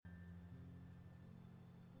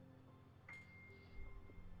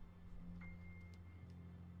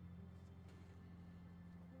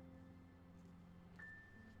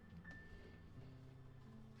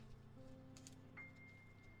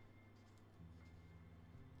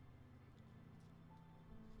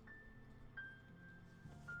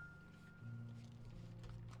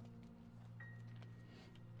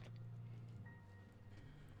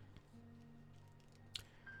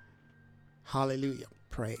Hallelujah.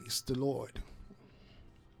 Praise the Lord.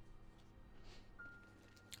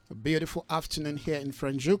 A beautiful afternoon here in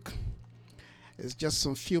Franjuk. It's just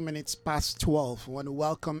some few minutes past 12. I want to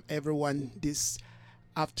welcome everyone this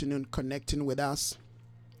afternoon connecting with us.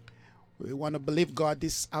 We want to believe God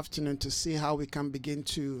this afternoon to see how we can begin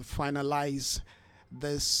to finalize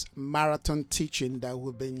this marathon teaching that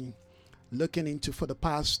we've been looking into for the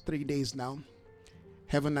past 3 days now.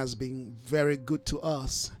 Heaven has been very good to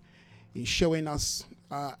us in showing us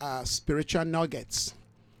spiritual nuggets.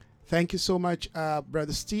 Thank you so much,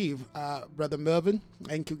 Brother Steve, Brother Mervyn.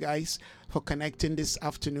 Thank you guys for connecting this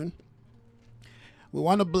afternoon. We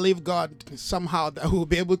want to believe God somehow that we'll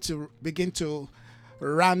be able to begin to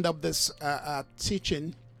round up this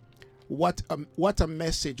teaching. What a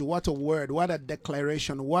message, what a word, what a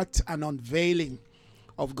declaration, what an unveiling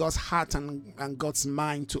of God's heart and God's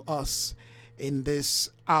mind to us in this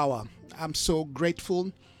hour. I'm so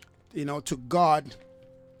grateful, to God,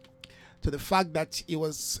 to the fact that He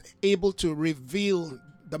was able to reveal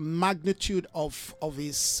the magnitude of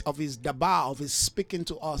his dabar, of His speaking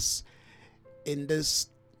to us in this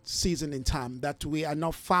season in time, that we are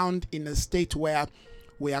not found in a state where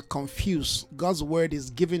we are confused. God's word is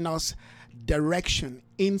giving us direction,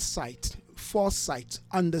 insight, foresight,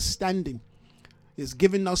 understanding. It's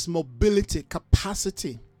giving us mobility,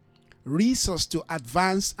 capacity, resource to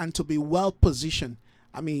advance and to be well positioned.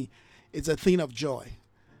 I mean, it's a thing of joy.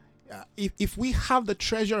 If we have the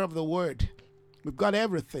treasure of the word, we've got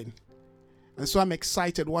everything. And so I'm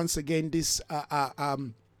excited once again this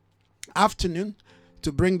afternoon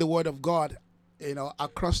to bring the word of God,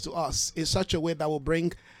 across to us in such a way that will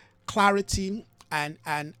bring clarity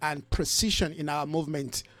and precision in our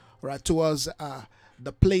movement, right, towards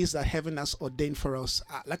the place that heaven has ordained for us.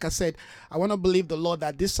 Like I said, I want to believe the Lord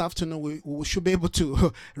that this afternoon we should be able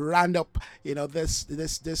to round up, this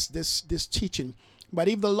teaching. But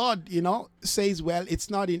if the Lord, says, well,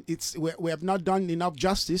 we have not done enough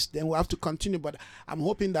justice, then we'll have to continue. But I'm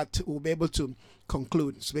hoping that we'll be able to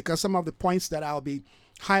conclude, because some of the points that I'll be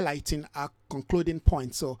highlighting are concluding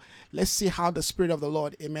points. So let's see how the Spirit of the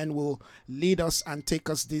Lord, amen, will lead us and take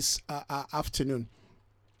us this afternoon.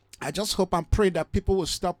 I just hope and pray that people will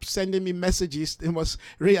stop sending me messages. They must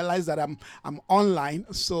realize that I'm online,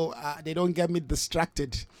 so they don't get me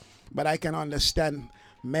distracted. But I can understand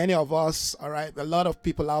many of us, all right, a lot of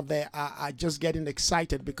people out there are just getting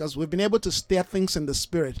excited because we've been able to stir things in the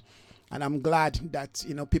spirit. And I'm glad that,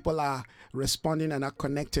 people are responding and are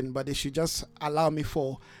connecting, but they should just allow me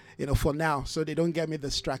for now, so they don't get me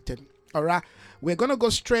distracted. All right, we're going to go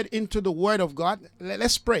straight into the word of God.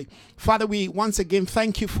 Let's pray. Father, we once again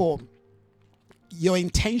thank you for your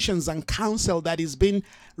intentions and counsel that is being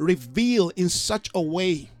revealed in such a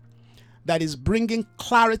way that is bringing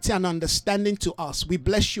clarity and understanding to us. We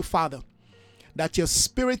bless you, Father, that your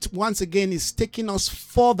Spirit once again is taking us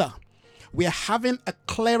further. We are having a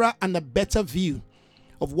clearer and a better view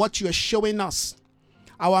of what you are showing us.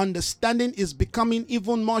 Our understanding is becoming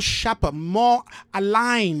even more sharper, more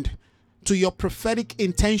aligned to your prophetic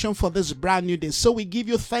intention for this brand new day. So we give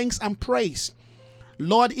you thanks and praise,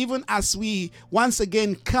 Lord, even as we once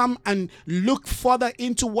again come and look further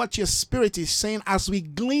into what your Spirit is saying, as we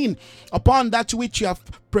glean upon that which you have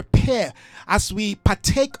prepared, as we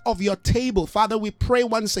partake of your table. Father, we pray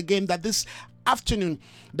once again that this afternoon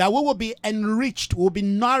that we will be enriched, we will be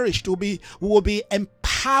nourished, we will be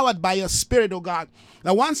empowered by your Spirit, oh God.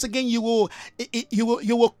 Now once again you will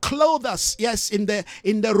clothe us, yes, in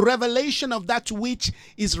the revelation of that which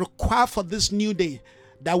is required for this new day,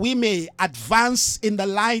 that we may advance in the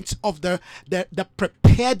light of the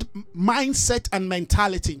prepared mindset and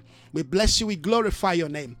mentality. We bless you, we glorify your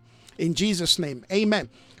name. In Jesus' name, amen.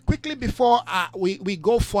 Quickly before we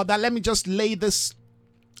go further, let me just lay this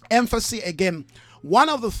emphasis again. One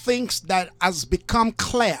of the things that has become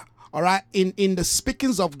clear, all right, in the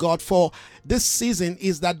speakings of God for this season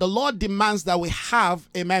is that the Lord demands that we have,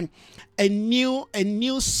 amen, a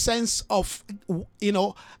new sense of,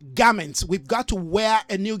 garments. We've got to wear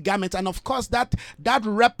a new garment, and of course that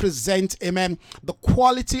represents, amen, the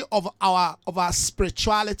quality of our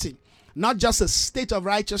spirituality. Not just a state of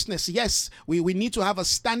righteousness. Yes, we need to have a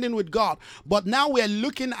standing with God. But now we're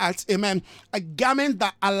looking at, amen, a garment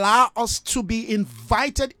that allow us to be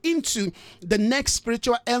invited into the next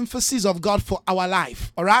spiritual emphasis of God for our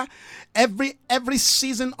life. All right? Every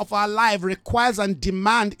season of our life requires and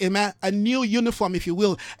demand, amen, a new uniform, if you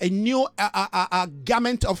will, a new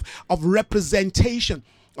garment of representation.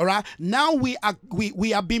 All right. Now we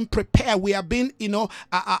are being prepared. We are being, we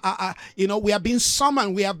are being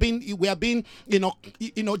summoned. We are being,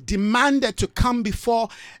 demanded to come before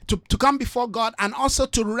God, and also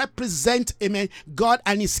to represent, amen, God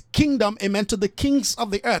and His kingdom, amen, to the kings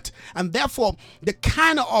of the earth. And therefore, the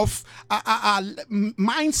kind of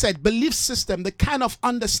mindset, belief system, the kind of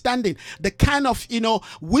understanding, the kind of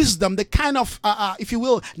wisdom, the kind of if you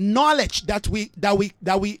will, knowledge that we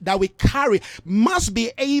carry must be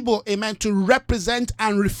able, amen, to represent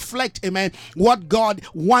and reflect, amen, what God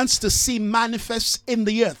wants to see manifest in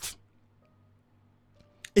the earth.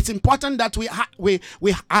 It's important that we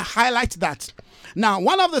highlight that. Now,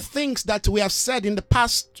 one of the things that we have said in the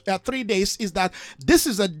past 3 days is that this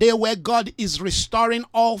is a day where God is restoring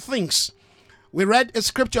all things. We read a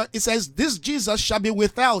scripture. It says, this Jesus shall be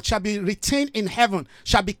withheld, shall be retained in heaven,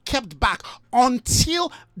 shall be kept back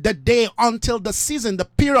until the season, the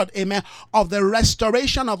period, amen, of the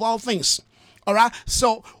restoration of all things. All right.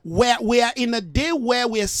 So we are in a day where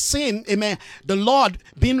we're seeing, amen, the Lord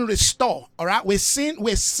being restored. All right. We're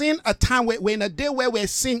seeing a time where we're in a day where we're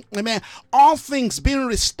seeing, amen, all things being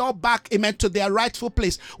restored back, amen, to their rightful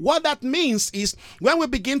place. What that means is when we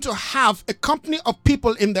begin to have a company of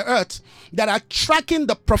people in the earth that are tracking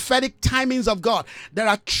the prophetic timings of God, that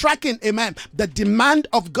are tracking, amen, the demand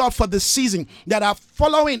of God for the season, that are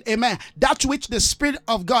following, amen, that which the Spirit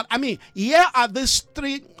of God. I mean, here are these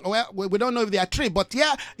three. Well, we don't know if they are three, but here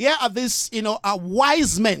are these,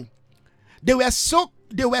 wise men. They were so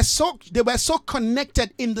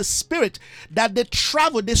connected in the spirit that they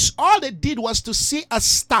traveled. All they did was to see a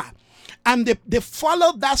star, and they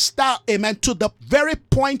followed that star, amen, to the very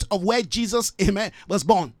point of where Jesus, amen, was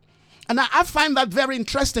born. And I find that very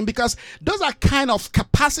interesting, because those are kind of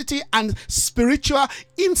capacity and spiritual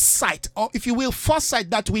insight, or if you will, foresight,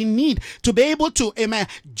 that we need to be able to, amen,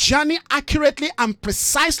 journey accurately and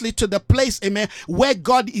precisely to the place, amen, where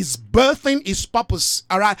God is birthing His purpose,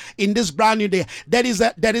 all right, in this brand new day. There is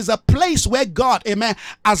a place where God, amen,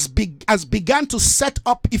 has begun to set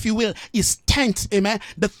up, if you will, His tent, amen.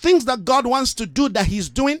 The things that God wants to do, that He's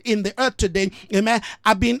doing in the earth today, amen,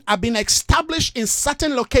 have been established in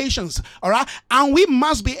certain locations. All right, and we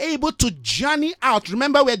must be able to journey out.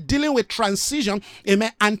 Remember, we're dealing with transition,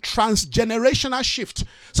 amen, and transgenerational shift.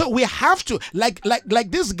 So we have to, like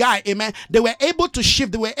this guy, amen, they were able to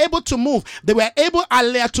shift, they were able to move, they were able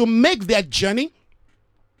earlier to make their journey.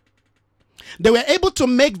 They were able to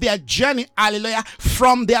make their journey, hallelujah,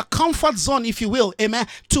 from their comfort zone, if you will, amen,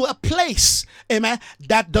 to a place, amen,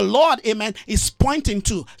 that the Lord, amen, is pointing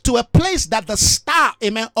to a place that the star,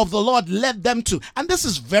 amen, of the Lord led them to. And this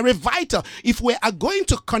is very vital. If we are going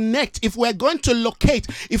to connect, if we're going to locate,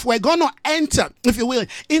 if we're going to enter, if you will,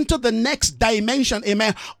 into the next dimension,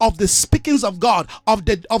 amen, of the speakings of God, of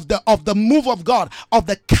the move of God, of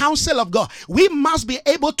the counsel of God, we must be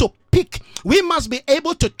able to pick, we must be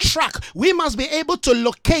able to track, we must be able to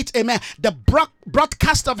locate, amen, the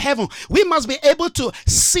broadcast of heaven. We must be able to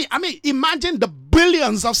see. I mean, imagine the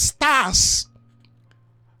billions of stars,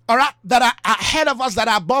 all right, that are ahead of us, that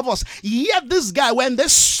are above us. Yet this guy, when they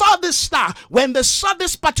saw this star, when they saw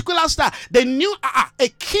this particular star, they knew a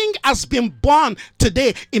king has been born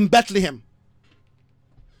today in Bethlehem.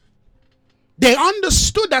 They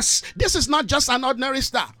understood that this is not just an ordinary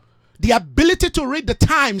star. The ability to read the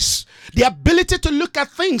times, the ability to look at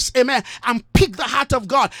things, amen, and pick the heart of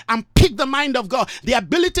God and pick the mind of God, the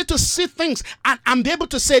ability to see things and be able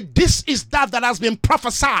to say, this is that has been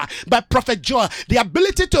prophesied by Prophet Joel. The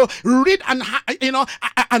ability to read and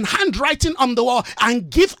handwriting on the wall and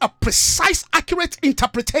give a precise, accurate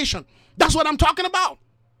interpretation. That's what I'm talking about.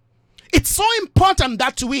 It's so important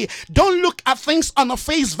that we don't look at things on a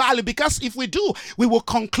face value, because if we do, we will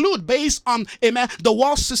conclude based on, amen, the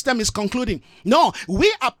world system is concluding. No,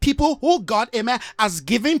 we are people who God, amen, has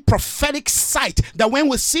given prophetic sight, that when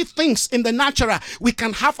we see things in the natural, we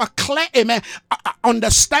can have a clear, amen,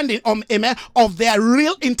 understanding, amen, of their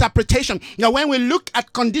real interpretation. Now, when we look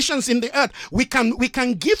at conditions in the earth, we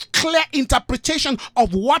can give clear interpretation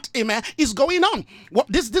of what, amen, is going on.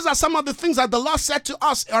 These are some of the things that the Lord said to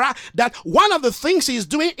us, all right, that one of the things He is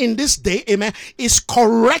doing in this day, amen, is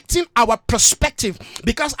correcting our perspective,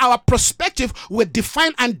 because our perspective will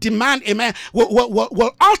define and demand, amen,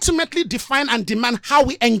 will ultimately define and demand how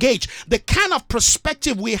we engage. The kind of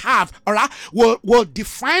perspective we have, all right, will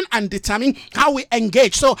define and determine how we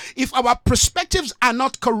engage. So if our perspectives are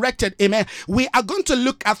not corrected, amen, we are going to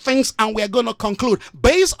look at things and we are going to conclude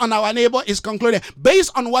based on our neighbor is concluded,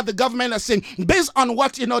 based on what the government is saying, based on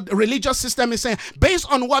what, the religious system is saying,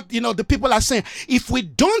 based on what, the people are saying, if we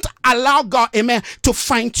don't allow God, amen, to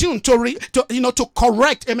fine-tune, to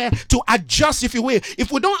correct, amen, to adjust, if you will,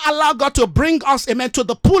 if we don't allow God to bring us, amen, to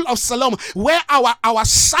the pool of Siloam, where our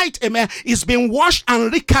sight, amen, is being washed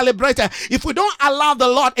and recalibrated, if we don't allow the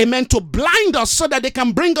Lord, amen, to blind us so that they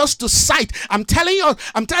can bring us to sight, I'm telling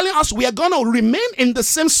us, we are going to remain in the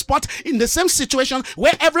same spot, in the same situation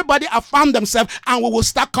where everybody have found themselves, and we will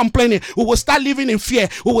start complaining. We will start living in fear.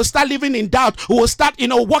 We will start living in doubt. We will start,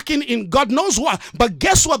 walking in God knows what. But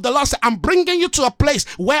guess what? The Lord said, I'm bringing you to a place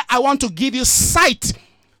where I want to give you sight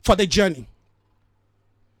for the journey.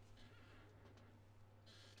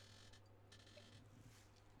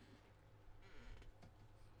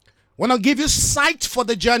 I want to give you sight for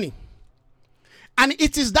the journey. And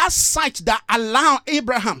it is that sight that allowed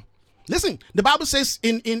Abraham. Listen, the Bible says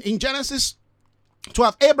in Genesis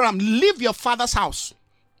 12, Abraham, leave your father's house.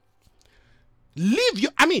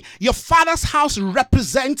 Your father's house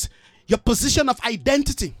represents your position of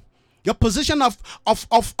identity, your position of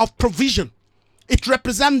provision. It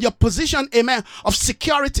represents your position, amen, of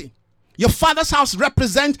security. Your father's house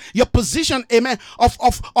represents your position, amen,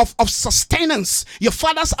 of sustenance. Your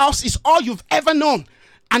father's house is all you've ever known.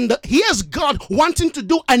 And here's God wanting to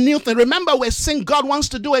do a new thing. Remember, we're saying God wants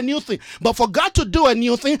to do a new thing. But for God to do a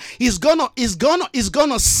new thing, He's gonna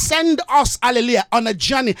send us, hallelujah, on a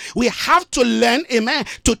journey. We have to learn, amen,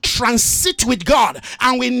 to transit with God.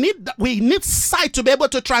 And we need sight to be able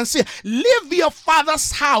to transit. Leave your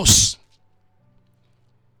father's house.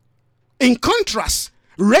 In contrast,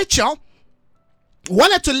 Rachel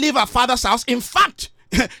wanted to leave her father's house. In fact,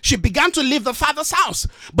 she began to leave the father's house,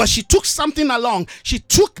 but she took something along. She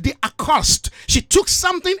took the accursed. She took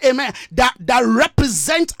something, amen, that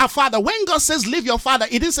represents her father. When God says leave your father,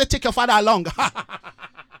 He didn't say take your father along.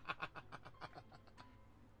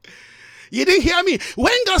 You didn't hear me.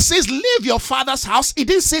 When God says leave your father's house, He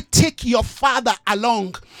didn't say take your father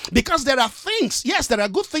along. Because there are things, yes, there are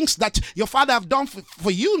good things that your father have done for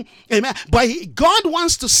you, amen. But God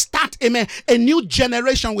wants to start, amen, a new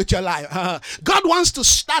generation with your life. God wants to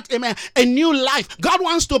start, amen, a new life. God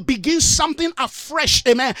wants to begin something afresh,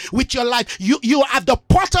 amen, with your life. You are the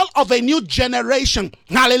portal of a new generation.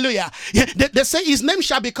 Hallelujah. They say his name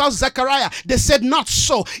shall be called Zechariah. They said not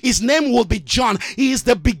so. His name will be John. He is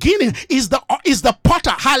the beginning. Is the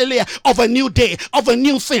potter, hallelujah, of a new day, of a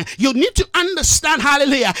new thing. You need to understand,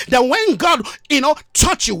 hallelujah, that when God,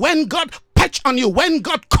 touch you, when God patch on you, when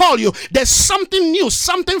God call you, there's something new,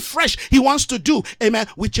 something fresh He wants to do, amen,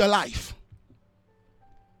 with your life.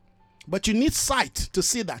 But you need sight to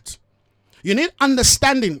see that. You need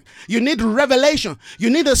understanding. You need revelation. You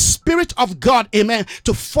need the Spirit of God, amen,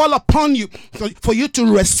 to fall upon you for you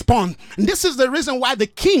to respond. And this is the reason why the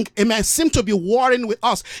king, amen, seems to be warring with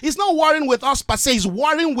us. He's not warring with us per se. He's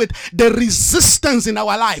warring with the resistance in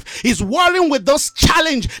our life. He's warring with those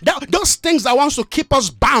challenge, those things that wants to keep us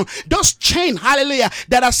bound, those chain, hallelujah,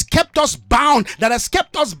 that has kept us bound, that has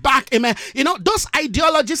kept us back, amen. Those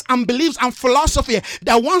ideologies and beliefs and philosophy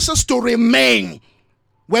that wants us to remain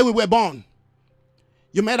where we were born.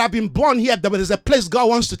 You might have been born here, but there's a place God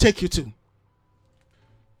wants to take you to.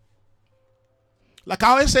 Like I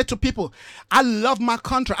always say to people, I love my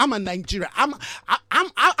country. I'm a Nigerian.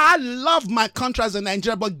 I love my country as a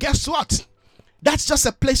Nigerian, but guess what? That's just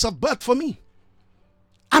a place of birth for me.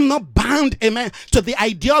 I'm not bound, amen, to the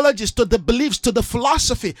ideologies, to the beliefs, to the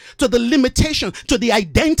philosophy, to the limitation, to the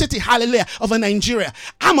identity, hallelujah, of a Nigeria.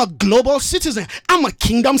 I'm a global citizen. I'm a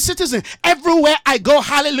kingdom citizen. Everywhere I go,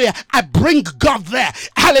 hallelujah, I bring God there.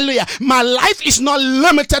 Hallelujah. My life is not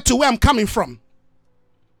limited to where I'm coming from.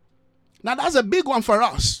 Now, that's a big one for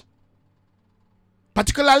us.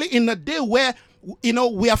 Particularly in a day where,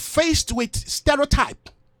 we are faced with stereotype.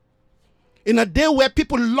 In a day where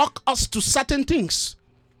people lock us to certain things.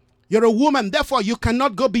 You're a woman, therefore you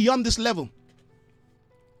cannot go beyond this level.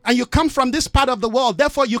 And you come from this part of the world,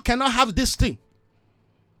 therefore you cannot have this thing.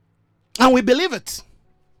 And we believe it.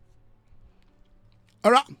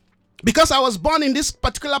 All right? Because I was born in this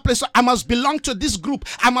particular place, so I must belong to this group.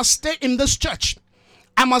 I must stay in this church.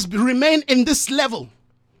 I must remain in this level.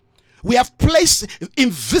 We have placed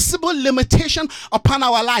invisible limitation upon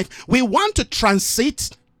our life. We want to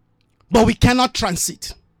transit, but we cannot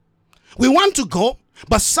transit. We want to go,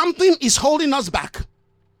 but something is holding us back.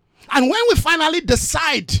 And when we finally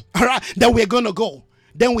decide, all right, that we're going to go,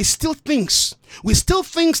 then we still things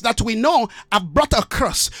that we know have brought a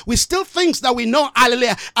curse. We still things that we know,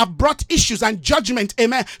 hallelujah, have brought issues and judgment,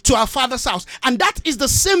 amen, to our Father's house. And that is the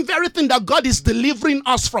same very thing that God is delivering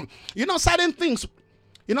us from. Certain things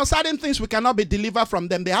we cannot be delivered from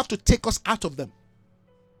them. They have to take us out of them.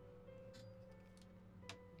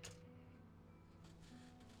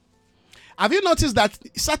 Have you noticed that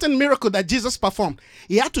certain miracle that Jesus performed,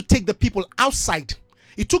 he had to take the people outside.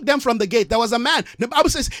 He took them from the gate. There was a man, the Bible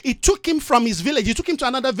says, he took him from his village. He took him to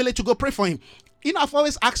another village to go pray for him. You know, I've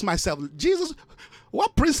always asked myself, Jesus,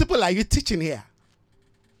 what principle are you teaching here?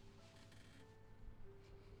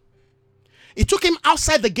 He took him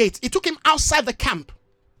outside the gate. He took him outside the camp.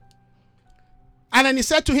 And then he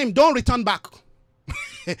said to him, don't return back.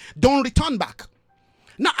 Don't return back.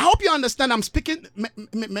 Now, I hope you understand I'm speaking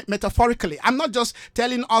metaphorically. I'm not just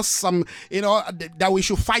telling us some, that we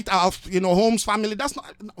should fight our, homes, family. That's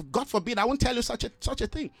not, God forbid, I won't tell you such a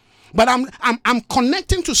thing. But I'm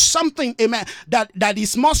connecting to something, amen, that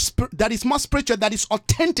is more spiritual, that is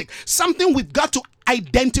authentic, something we've got to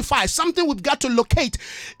identify, something we've got to locate.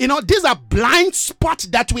 These are blind spots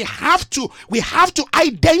that we have to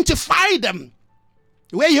identify them.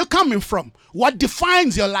 Where you're coming from, what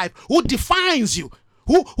defines your life, who defines you,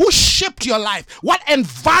 who shaped your life, what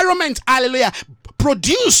environment, hallelujah,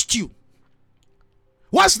 produced you.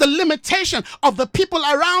 What's the limitation of the people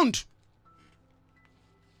around?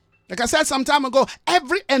 Like I said some time ago,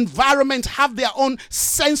 every environment have their own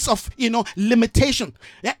sense of, limitation.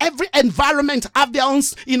 Every environment have their own,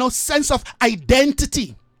 sense of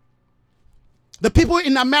identity. The people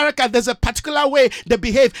in America, there's a particular way they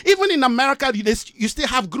behave. Even in America, you still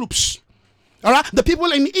have groups. All right, the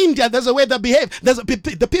people in India, there's a way they behave.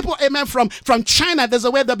 The people, amen, from China, there's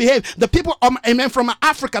a way they behave. The people, amen, from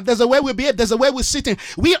Africa, there's a way we behave. There's a way we're sitting.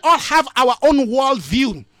 We all have our own world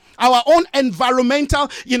view, our own environmental,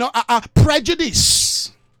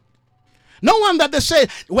 prejudice. No wonder they say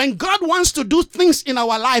when God wants to do things in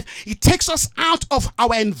our life, He takes us out of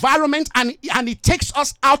our environment and He takes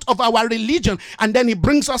us out of our religion, and then He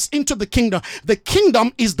brings us into the kingdom. The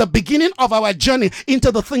kingdom is the beginning of our journey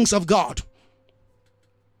into the things of God.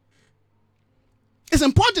 It's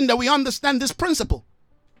important that we understand this principle.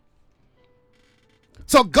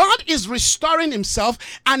 So God is restoring Himself,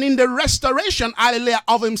 and in the restoration, hallelujah,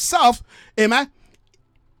 of Himself, amen,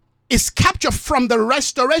 is captured from the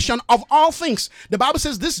restoration of all things. The Bible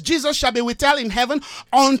says this Jesus shall be withheld in heaven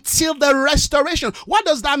until the restoration. What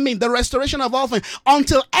does that mean? The restoration of all things.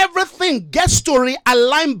 Until everything gets to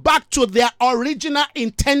realign back to their original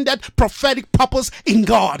intended prophetic purpose in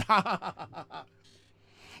God.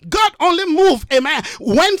 God only moves, amen,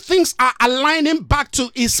 when things are aligning back to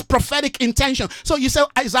His prophetic intention. So you say,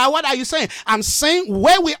 Isaiah, what are you saying? I'm saying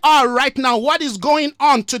where we are right now, what is going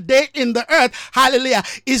on today in the earth, hallelujah,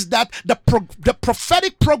 is that the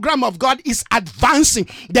prophetic program of God is advancing.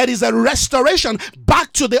 There is a restoration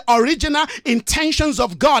back to the original intentions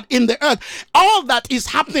of God in the earth. All that is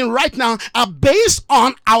happening right now are based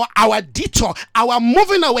on our detour, our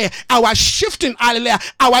moving away, our shifting, hallelujah,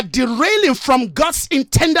 our derailing from God's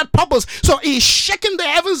intended purpose. So He's shaking the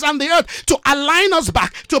heavens and the earth to align us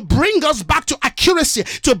back, to bring us back to accuracy,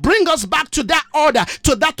 to bring us back to that order,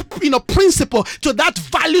 to that principle, to that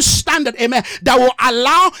value standard, amen, that will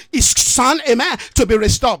allow His Son, amen, to be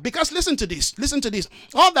restored. Because listen to this,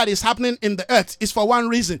 all that is happening in the earth is for one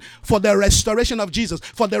reason: for the restoration of Jesus,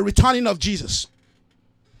 for the returning of Jesus.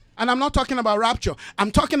 And I'm not talking about rapture.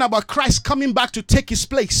 I'm talking about Christ coming back to take His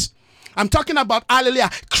place. I'm talking about, hallelujah,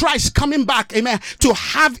 Christ coming back, amen, to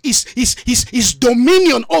have his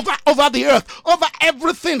dominion over the earth, over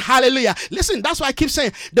everything, hallelujah. Listen, that's why I keep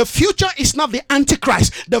saying the future is not the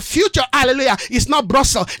Antichrist. The future, hallelujah, is not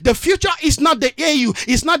Brussels. The future is not the AU.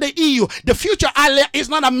 It's not the EU. The future, hallelujah, is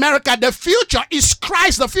not America. The future is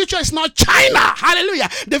Christ. The future is not China. Hallelujah.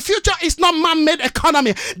 The future is not man-made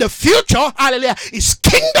economy. The future, hallelujah, is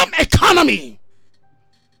kingdom economy.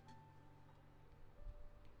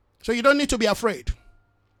 So you don't need to be afraid.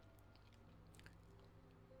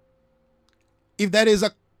 If there is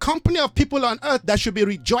a company of people on earth that should be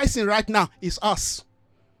rejoicing right now, it's us.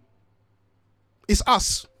 It's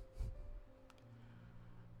us.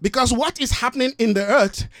 Because what is happening in the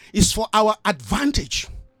earth is for our advantage.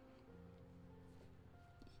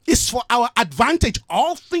 It's for our advantage.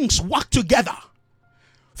 All things work together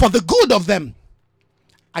for the good of them.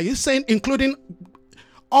 Are you saying including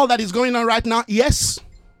all that is going on right now? Yes.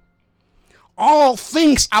 All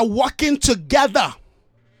things are working together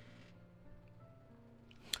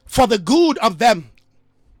for the good of them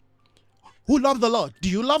who love the Lord. Do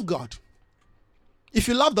you love God? If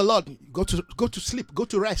you love the Lord, go to sleep, go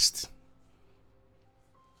to rest.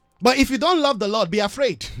 But if you don't love the Lord, be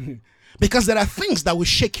afraid. Because there are things that will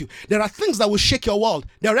shake you. There are things that will shake your world.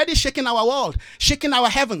 They're already shaking our world, shaking our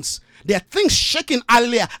heavens. There are things shaking,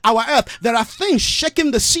 hallelujah, our earth. There are things shaking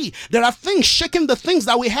the sea. There are things shaking the things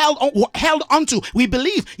that we held onto. We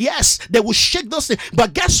believe, yes, they will shake those things.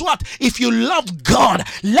 But guess what? If you love God,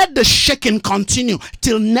 let the shaking continue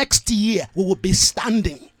till next year. We will be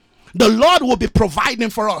standing. The Lord will be providing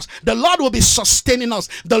for us. The Lord will be sustaining us.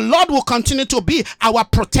 The Lord will continue to be our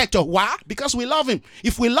protector. Why? Because we love him.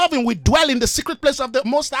 If we love him, we dwell in the secret place of the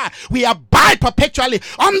Most High. We abide perpetually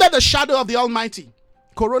under the shadow of the Almighty.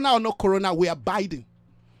 Corona or no corona, we are abiding.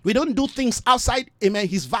 We don't do things outside, amen,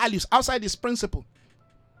 his values, outside his principle.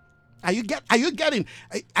 Are you getting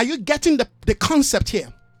the concept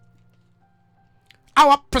here?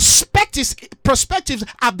 Our perspectives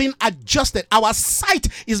have been adjusted. Our sight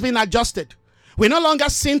is being adjusted. We're no longer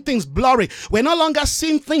seeing things blurry. We're no longer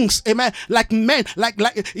seeing things, amen, like men, like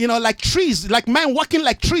trees, like men walking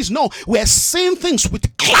like trees. No, we're seeing things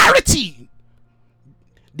with clarity.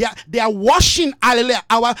 They are washing, hallelujah,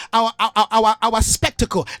 our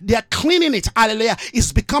spectacle. They are cleaning it, hallelujah.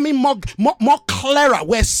 It's becoming more clearer.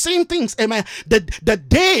 We're seeing things, amen. The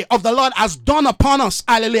day of the Lord has dawned upon us,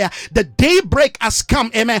 hallelujah. The daybreak has come,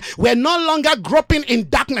 amen. We're no longer groping in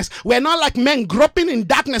darkness. We're not like men groping in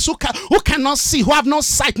darkness who cannot see, who have no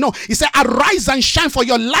sight. No, he said, arise and shine, for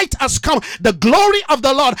your light has come. The glory of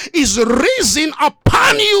the Lord is risen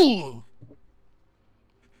upon you.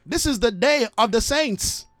 This is the day of the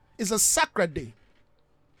saints. It's a sacred day.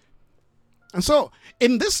 And so,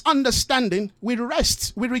 in this understanding, we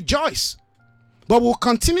rest, we rejoice. But we'll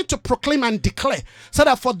continue to proclaim and declare, so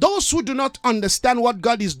that for those who do not understand what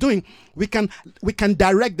God is doing, we can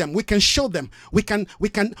direct them, we can show them, we can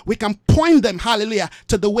point them, hallelujah,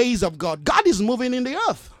 to the ways of God. God is moving in the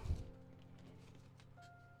earth.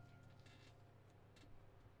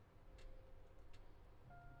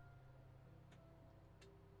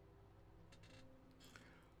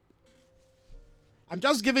 I'm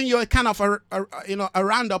just giving you a kind of a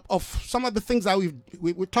roundup of some of the things that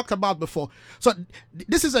we talked about before. So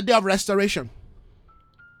this is a day of restoration.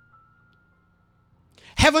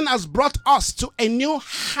 Heaven has brought us to a new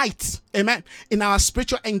height, amen, in our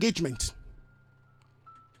spiritual engagement.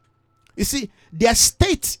 You see, their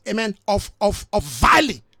state, amen, of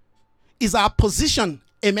valley is our position,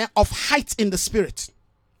 amen, of height in the spirit.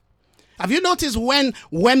 Have you noticed when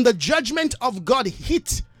the judgment of God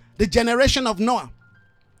hit the generation of Noah,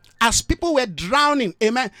 as people were drowning,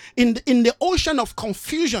 amen, in the ocean of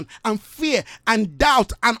confusion and fear and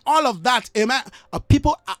doubt and all of that, amen,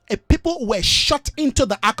 people were shut into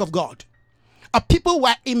the ark of God. People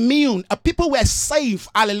were immune. People were safe.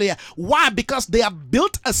 Hallelujah. Why? Because they have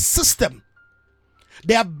built a system.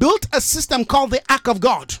 They have built a system called the ark of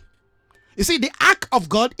God. You see, the ark of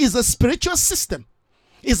God is a spiritual system.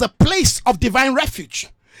 Is a place of divine refuge.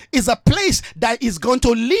 Is a place that is going to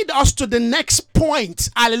lead us to the next point.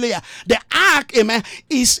 Hallelujah. The ark, amen,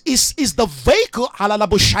 is the vehicle.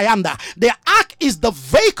 The ark is the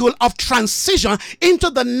vehicle of transition into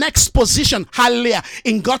the next position. Hallelujah.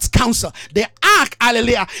 In God's counsel. The ark,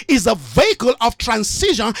 hallelujah, is a vehicle of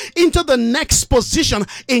transition into the next position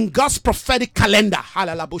in God's prophetic calendar.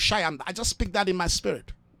 Hallelujah. I just speak that in my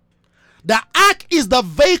spirit. The ark is the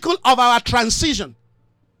vehicle of our transition.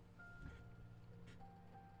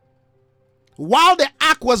 While the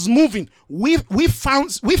ark was moving, we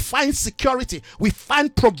find security, we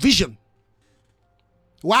find provision.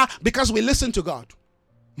 Why? Because we listened to God.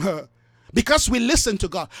 Because we listened to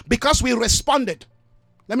God. Because we responded.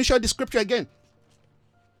 Let me show you the scripture again.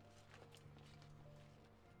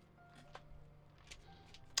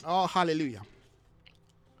 Oh, hallelujah.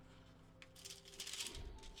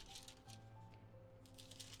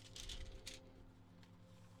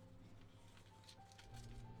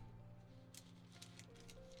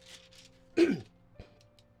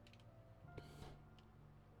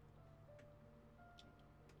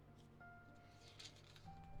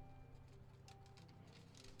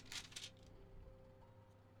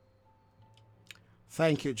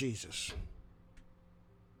 Thank you, Jesus.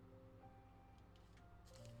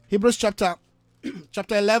 Hebrews chapter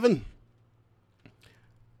 11,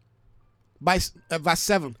 verse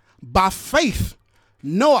 7. By faith,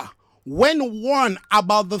 Noah, when warned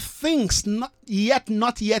about the things not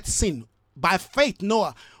yet seen. By faith,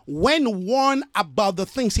 Noah, when warned about the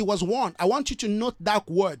things, he was warned. I want you to note that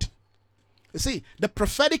word. You see, the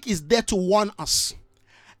prophetic is there to warn us.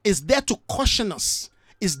 Is there to caution us.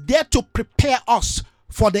 Is there to prepare us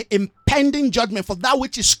for the impending judgment, for that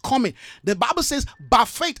which is coming. The Bible says, by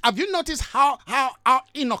faith. Have you noticed how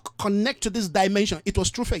Enoch connect to this dimension? It was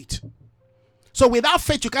through faith. So without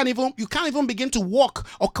faith, you can't even begin to walk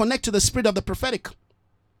or connect to the spirit of the prophetic.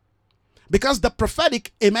 Because the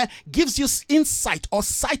prophetic, amen, gives you insight or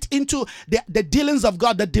sight into the dealings of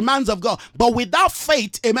God, the demands of God. But without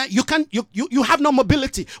faith, amen, you have no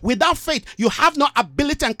mobility. Without faith, you have no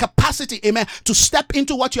ability and capacity, amen, to step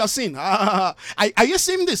into what you are seeing. Are you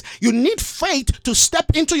seeing this? You need faith to step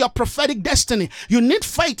into your prophetic destiny. You need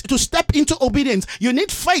faith to step into obedience. You need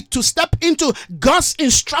faith to step into God's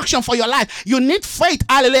instruction for your life. You need faith,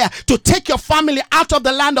 hallelujah, to take your family out of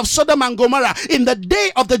the land of Sodom and Gomorrah in the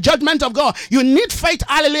day of the judgment of God. You need faith,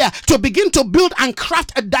 hallelujah, to begin to build and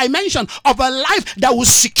craft a dimension of a life that will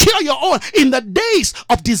secure your own in the days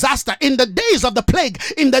of disaster, in the days of the plague,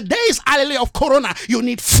 in the days, hallelujah, of corona. You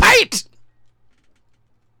need faith.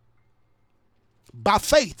 By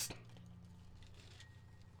faith,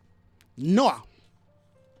 Noah,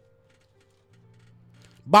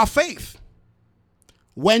 by faith,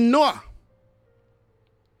 when Noah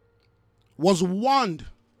was warned,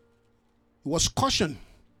 was cautioned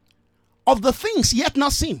of the things yet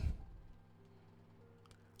not seen.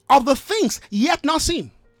 Of the things yet not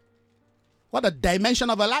seen. What a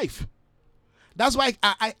dimension of a life. That's why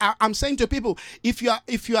I'm saying to people, if you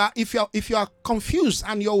are confused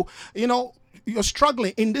and you're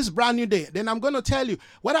struggling in this brand new day, then I'm going to tell you,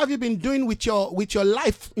 what have you been doing with your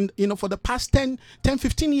life for the past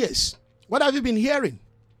 15 years? What have you been hearing?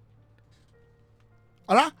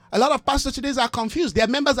 All right? A lot of pastors today are confused. Their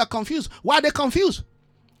members are confused. Why are they confused?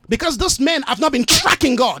 Because those men have not been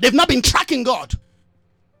tracking God. They've not been tracking God.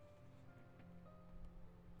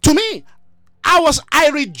 To me, I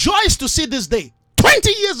rejoice to see this day.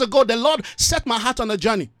 20 years ago, the Lord set my heart on a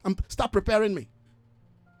journey and start preparing me.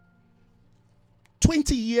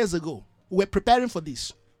 20 years ago, we're preparing for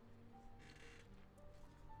this.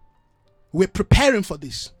 We're preparing for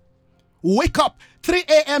this. Wake up 3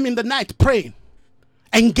 a.m. in the night praying,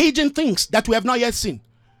 engaging things that we have not yet seen.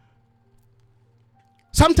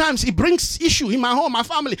 Sometimes it brings issue in my home, my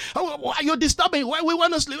family. Oh, why you're disturbing? Why we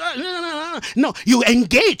want to sleep? No, you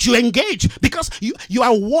engage because you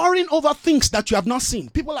are worrying over things that you have not seen.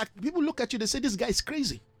 People look at you, they say this guy is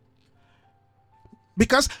crazy.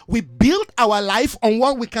 Because we build our life on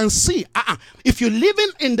what we can see. If you're living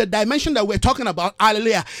in the dimension that we're talking about,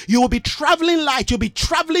 hallelujah, you will be traveling light. You'll be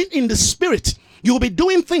traveling in the spirit. You will be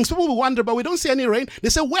doing things. People will wonder, but we don't see any rain. They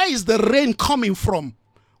say, where is the rain coming from?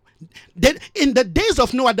 Then in the days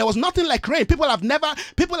of Noah, there was nothing like rain. People have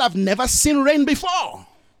never seen rain before.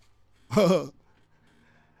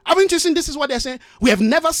 Haven't you seen? This is what they're saying. We have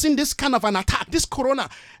never seen this kind of an attack. This corona,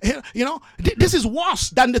 this is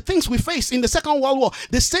worse than the things we faced in the Second World War.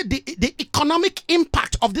 They said the economic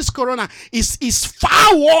impact of this corona is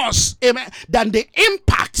far worse, amen, than the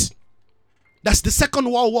impact that the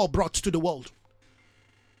Second World War brought to the world.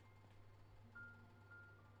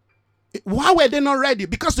 Why were they not ready?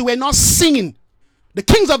 Because they were not singing. The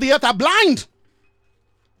kings of the earth are blind.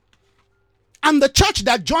 And the church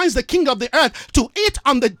that joins the king of the earth to eat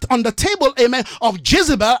on the table, amen, of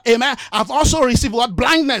Jezebel, amen, have also received what?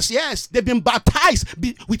 Blindness. Yes, they've been baptized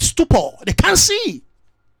with stupor. They can't see.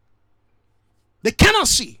 They cannot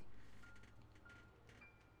see.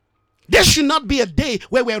 There should not be a day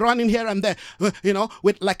where we're running here and there,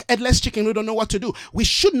 with like headless chicken. We don't know what to do. We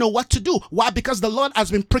should know what to do. Why? Because the Lord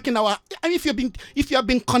has been pricking our. If you have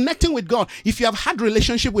been connecting with God, if you have had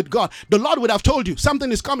relationship with God, the Lord would have told you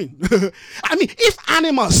something is coming. If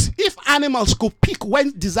animals could pick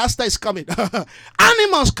when disaster is coming,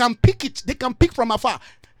 animals can pick it. They can pick from afar.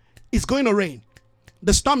 It's going to rain.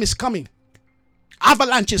 The storm is coming.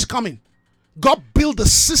 Avalanche is coming. God built a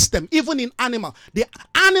system, even in animal. The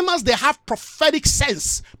animals, they have prophetic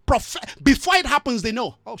sense. Before it happens, they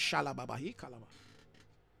know. Oh, shalababa, he kalaba.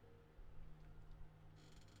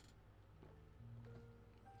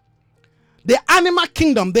 The animal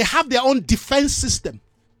kingdom, they have their own defense system.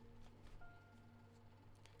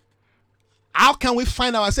 How can we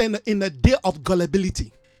find ourselves in the day of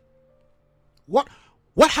gullibility? What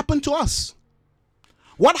happened to us?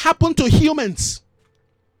 What happened to humans?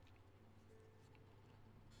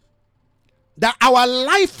 That our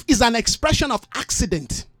life is an expression of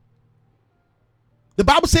accident. The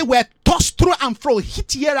Bible says we're tossed through and fro,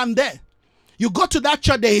 hit here and there. You go to that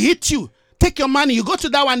church, they hit you. Take your money. You go to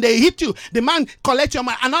that one, they hit you. The man collect your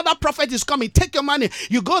money. Another prophet is coming. Take your money.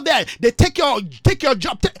 You go there, they take your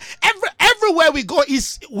job. Everywhere we go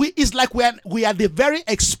is like we are the very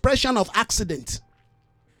expression of accident.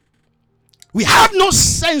 We have no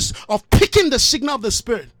sense of picking the signal of the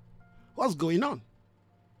Spirit. What's going on?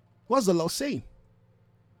 What's the Lord saying?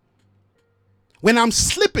 When I'm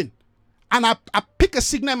sleeping and I pick a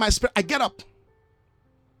signal in my spirit, I get up.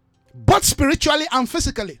 both spiritually and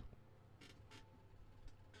physically.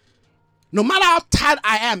 No matter how tired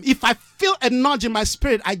I am, if I feel a nudge in my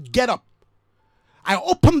spirit, I get up. I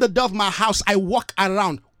open the door of my house. I walk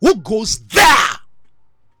around. Who goes there?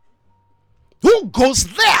 Who goes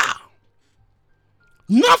there?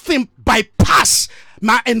 Nothing bypass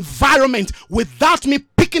my environment without me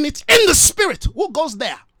picking it in the spirit. Who goes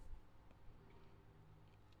there?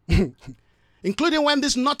 Including when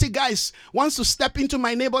this naughty guy wants to step into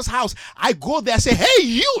my neighbor's house, I go there and say, hey,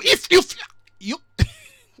 if you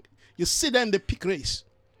you sit there in the pig race.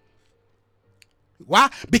 Why?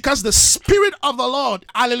 Because the Spirit of the Lord,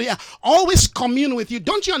 hallelujah, always commune with you.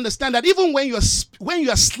 Don't you understand that even when you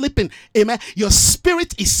are sleeping, amen, your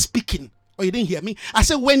spirit is speaking? Oh, you didn't hear me? I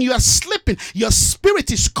said when you are sleeping, your spirit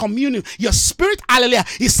is communing. Your spirit, hallelujah,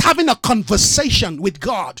 is having a conversation with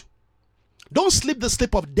God. Don't sleep the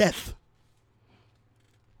sleep of death.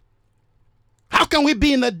 How can we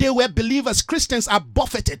be in a day where believers, Christians, are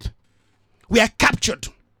buffeted? We are captured.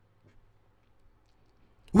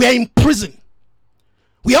 We are in prison.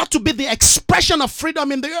 We ought to be the expression of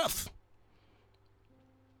freedom in the earth.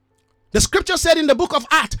 The scripture said in the book of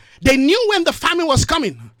Acts, they knew when the famine was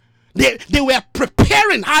coming. They were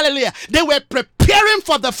preparing, hallelujah. They were preparing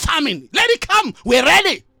for the famine. Let it come. We're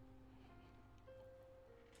ready.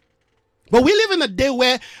 But we live in a day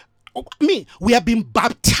where, we have been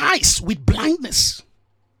baptized with blindness.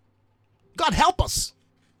 God help us.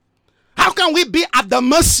 How can we be at the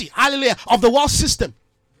mercy, hallelujah, of the world system?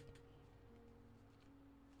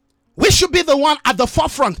 We should be the one at the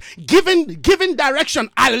forefront, giving direction,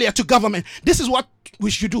 hallelujah, to government. This is what we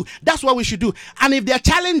should do. That's what we should do. And if they're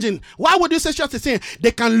challenging, why would you say such a thing?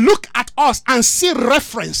 They can look at us and see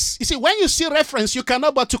reference. You see, when you see reference, you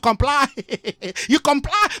cannot but to comply. You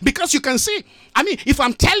comply because you can see. If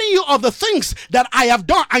I'm telling you of the things that I have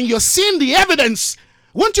done and you're seeing the evidence,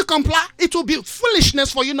 won't you comply? It will be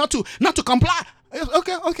foolishness for you not to comply.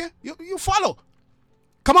 Okay, you follow.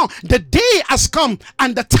 Come on, the day has come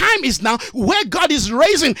and the time is now where God is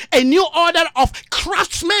raising a new order of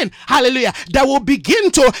craftsmen, hallelujah, that will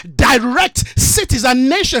begin to direct cities and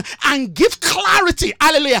nations and give clarity,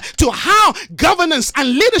 hallelujah, to how governance and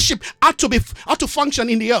leadership ought to function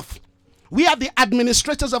in the earth. We are the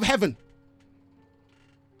administrators of heaven.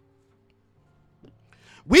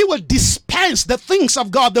 We will dispense the things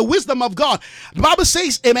of God, the wisdom of God. The Bible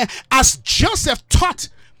says, amen, as Joseph taught,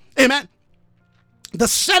 amen, the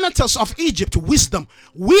senators of Egypt wisdom,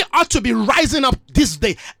 we ought to be rising up this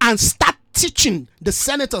day and start teaching the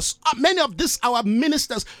senators, many of these our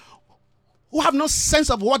ministers who have no sense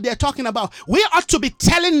of what they're talking about. We ought to be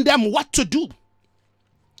telling them what to do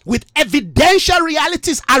with evidential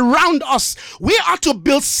realities around us. We ought to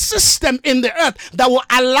build system in the earth that will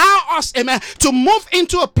allow us, amen, to move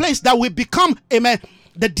into a place that will become, amen,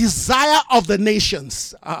 the desire of the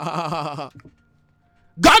nations.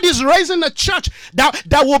 God is raising a church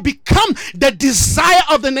that will become the desire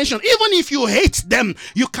of the nation. Even if you hate them,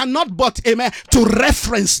 you cannot but, amen, to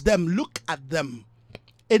reference them. Look at them.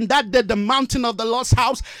 In that day, the mountain of the Lord's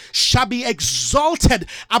house shall be exalted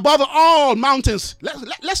above all mountains.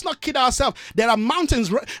 Let's not kid ourselves. There are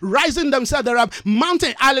mountains rising themselves. There are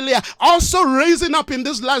mountains, hallelujah, also raising up in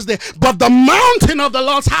this last day. But the mountain of the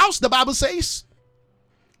Lord's house, the Bible says,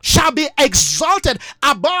 shall be exalted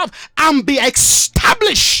above and be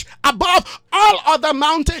established above all other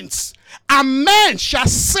mountains. And men shall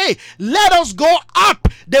say, let us go up.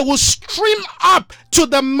 They will stream up to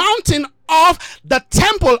the mountain of the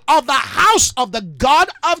temple of the house of the God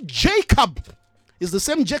of Jacob. It's the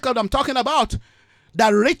same Jacob I'm talking about that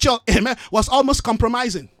Rachel, amen, was almost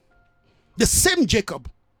compromising. The same Jacob.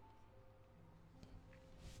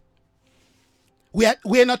 We are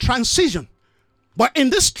in a transition. But in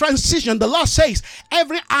this transition, the Lord says,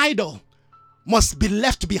 every idol must be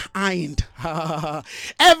left behind.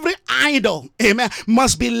 Every idol, amen,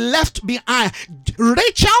 must be left behind.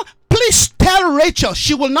 Rachel, please tell Rachel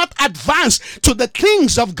she will not advance to the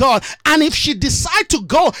things of God. And if she decides to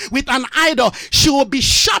go with an idol, she will be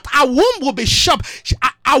shut. Her womb will be shut.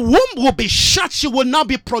 Her womb will be shut. She will not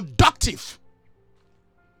be productive.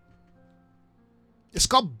 It's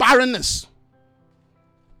called barrenness.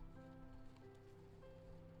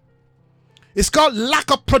 It's called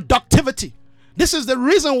lack of productivity. This is the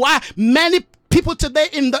reason why many people today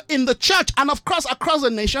in the church and of course across the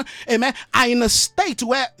nation, amen, are in a state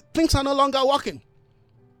where things are no longer working.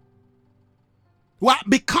 Why?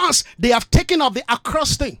 Because they have taken up the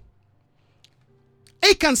across thing.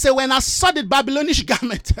 Achan said, when I saw the Babylonish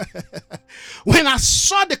garment, when I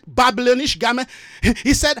saw the Babylonish garment,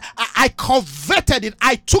 he said, I coveted it,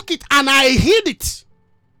 I took it and I hid it.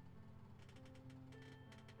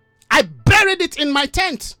 I buried it in my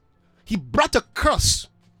tent. He brought a curse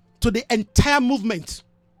to the entire movement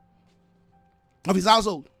of his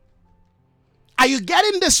household. Are you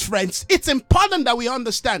getting this, friends? It's important that we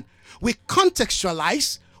understand. We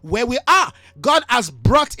contextualize where we are. God has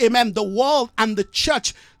brought, amen, the world and the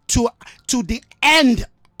church to the end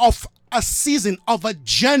of a season, of a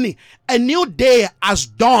journey. A new day has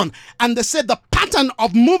dawned. And they said the pattern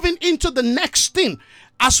of moving into the next thing,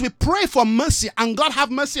 as we pray for mercy and God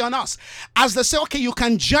have mercy on us, as they say, okay, you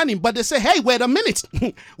can journey, but they say, hey, wait a minute.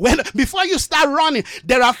 Before you start running,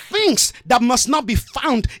 there are things that must not be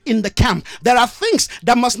found in the camp. There are things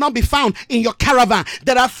that must not be found in your caravan.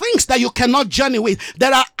 There are things that you cannot journey with.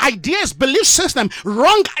 There are ideas, belief system,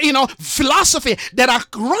 wrong, philosophy. There are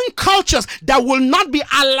wrong cultures that will not be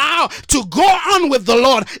allowed to go on with the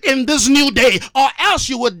Lord in this new day, or else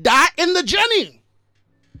you will die in the journey.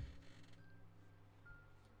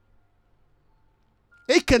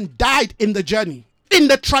 Achan died in the journey. In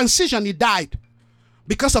the transition, he died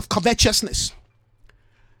because of covetousness.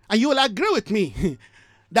 And you will agree with me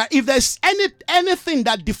that if there's anything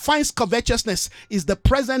that defines covetousness, is the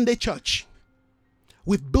present day church.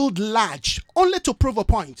 We've built large only to prove a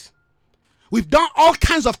point. We've done all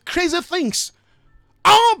kinds of crazy things,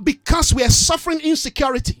 all because we are suffering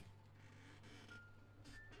insecurity.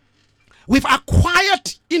 We've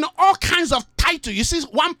acquired, all kinds of titles. You see,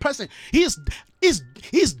 one person, he's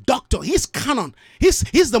doctor, he's canon,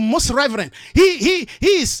 he's the most reverend.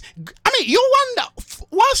 He's. I mean, you wonder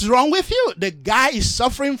what's wrong with you. The guy is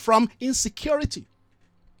suffering from insecurity.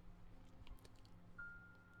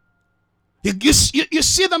 You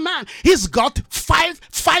see the man, he's got five,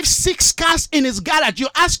 six cars in his garage. You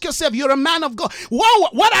ask yourself, you're a man of God.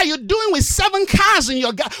 What are you doing with 7 cars in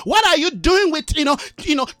your garage? What are you doing with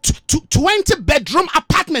 20 bedroom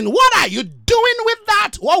apartment? What are you doing with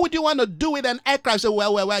that? What would you want to do with an aircraft? So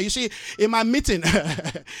well, you see, in my meeting,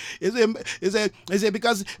 is it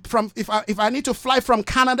because if I need to fly from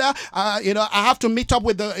Canada, I have to meet up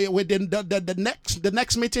with the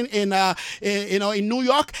next meeting in New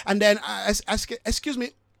York, and then excuse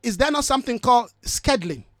me, is there not something called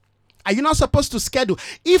scheduling? Are you not supposed to schedule?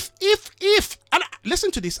 If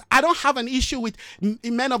listen to this, I don't have an issue with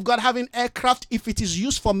men of God having aircraft if it is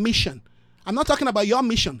used for mission. I'm not talking about your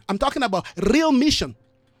mission. I'm talking about real mission.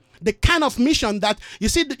 The kind of mission that you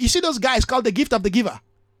see those guys called the gift of the giver.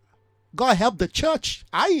 God help the church.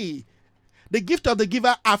 The gift of the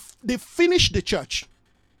giver, they finished the church.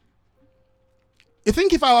 You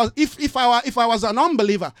think if I was an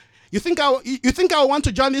unbeliever, you think I would want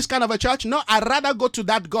to join this kind of a church? No, I'd rather go to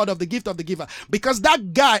that God of the gift of the giver, because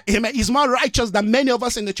that guy is more righteous than many of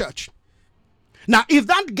us in the church. Now, if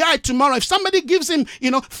that guy tomorrow, if somebody gives him,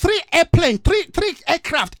 3 airplanes, three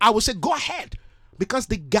aircraft, I will say, go ahead, because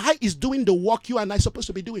the guy is doing the work you and I are supposed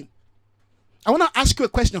to be doing. I want to ask you a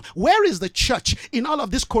question. Where is the church in all of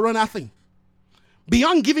this corona thing?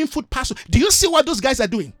 Beyond giving food parcel, do you see what those guys are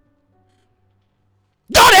doing?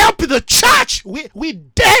 God help the church. We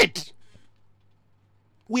dead.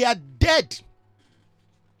 We are dead.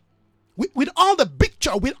 With all the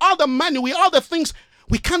picture, with all the money, with all the things,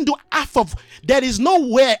 we can't do half of. There is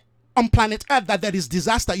nowhere on planet Earth that there is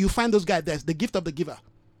disaster. You find those guys. There's the gift of the giver.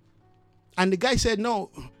 And the guy said,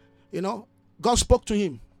 no, God spoke to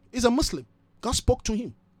him. He's a Muslim. God spoke to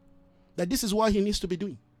him that this is what he needs to be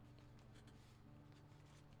doing.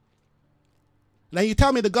 Now you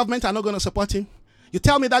tell me the government are not going to support him. You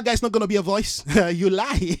tell me that guy's not going to be a voice. You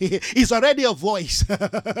lie. He's already a voice. We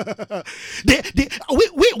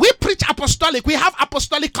preach apostolic. We have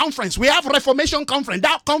apostolic conference. We have Reformation conference.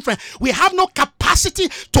 That conference. We have no capacity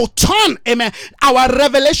to turn, amen, our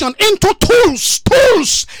revelation into tools.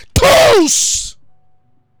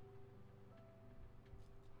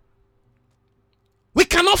 We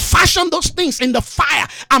cannot fashion those things in the fire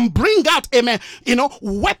and bring out, amen,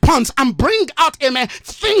 weapons, and bring out, amen,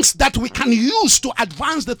 things that we can use to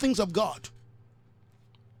advance the things of God.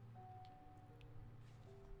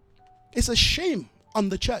 It's a shame on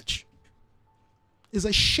the church. It's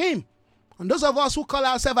a shame on those of us who call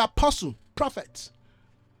ourselves apostles, prophets.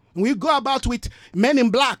 We go about with men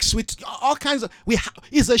in blacks, with all kinds of.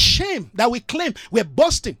 It's a shame that we claim we're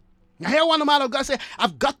boasting. I hear one man of God say,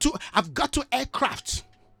 I've got two aircraft.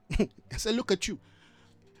 I say, look at you.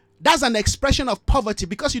 That's an expression of poverty,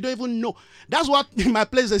 because you don't even know. That's what in my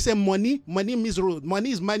place they say, money means road. Money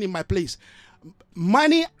is money in my place.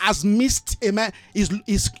 Money has missed, amen, is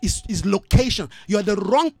location. You're the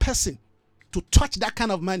wrong person to touch that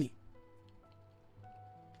kind of money.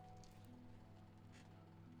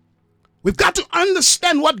 We've got to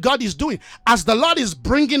understand what God is doing. As the Lord is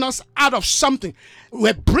bringing us out of something,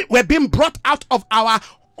 we're being brought out of our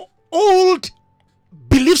old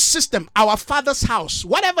belief system, our father's house,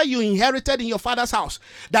 whatever you inherited in your father's house,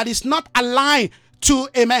 that is not aligned to,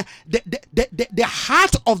 amen, the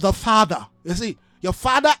heart of the father. You see, your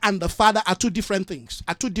father and the father are two different things,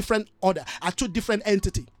 are two different order, are two different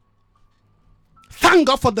entity. Thank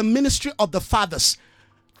God for the ministry of the fathers.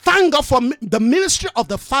 Thank God for the ministry of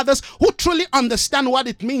the fathers who truly understand what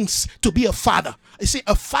it means to be a father. You see,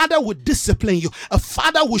 a father will discipline you. A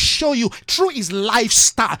father will show you through his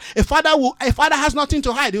lifestyle. A father has nothing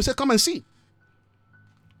to hide. He'll say, come and see.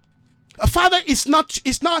 A father is not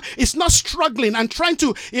struggling and trying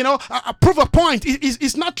to, prove a point.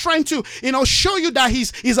 He's not trying to, show you that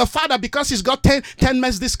he's a father because he's got 10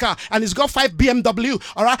 Mercedes car and he's got 5 BMW,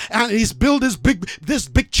 all right, and he's built this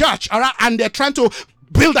big church, all right, and they're trying to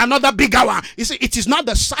build another bigger one. You see, it is not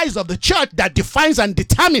the size of the church that defines and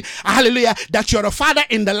determines, hallelujah, that you're a father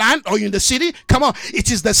in the land or in the city. Come on,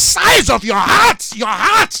 it is the size of your heart. Your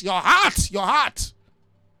heart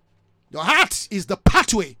is the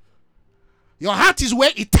pathway. Your heart is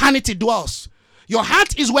where eternity dwells. Your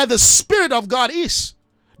heart is where the Spirit of God is.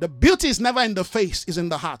 The beauty is never in the face, it's in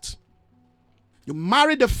the heart. You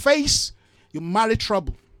marry the face, you marry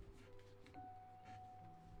trouble.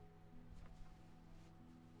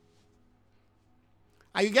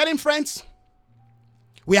 Are you getting, friends?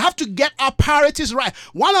 We have to get our priorities right.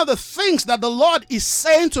 One of the things that the Lord is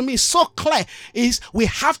saying to me so clear is we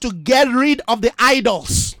have to get rid of the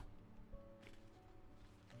idols.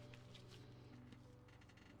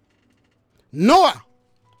 Noah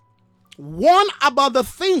warned about the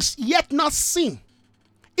things yet not seen.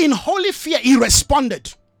 In holy fear, he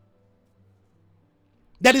responded.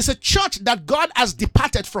 There is a church that God has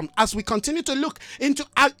departed from as we continue to look into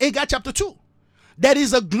Haggai chapter 2. There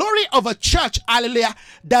is a glory of a church, hallelujah,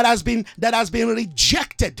 that has been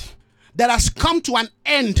rejected, that has come to an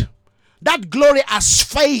end. That glory has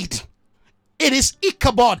faded. It is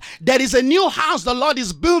Ichabod. There is a new house the Lord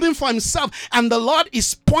is building for himself, and the Lord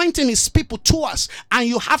is pointing his people to us, and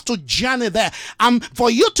you have to journey there.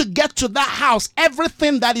 For you to get to that house,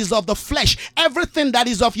 everything that is of the flesh, everything that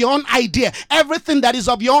is of your own idea, everything that is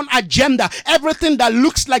of your own agenda, everything that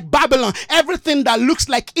looks like Babylon, everything that looks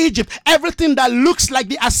like Egypt, everything that looks like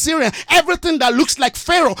the Assyrian, everything that looks like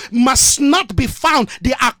Pharaoh must not be found.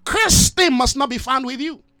 The accursed thing must not be found with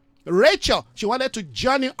you. Rachel, she wanted to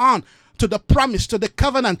journey on to the promise, to the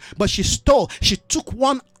covenant, but she took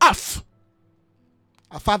one off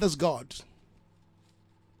her father's God.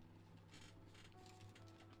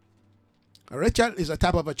 Rachel is a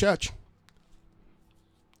type of a church.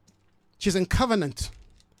 She's in covenant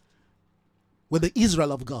with the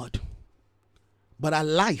Israel of God, but her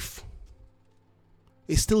life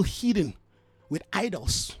is still hidden with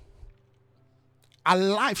idols. Her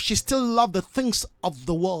life, she still loved the things of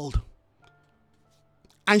the world.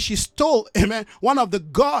 And she stole, amen, one of the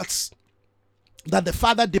gods that the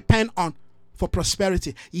father depend on for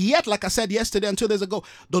prosperity. Yet, like I said yesterday and 2 days ago,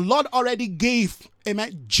 the Lord already gave,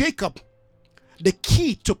 amen, Jacob the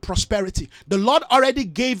key to prosperity. The Lord already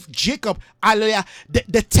gave Jacob, hallelujah,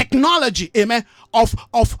 the technology, amen, of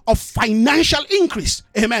financial increase,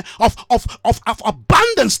 amen, of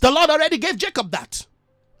abundance. The Lord already gave Jacob that.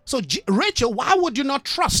 So Rachel, why would you not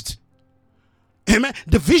trust, amen,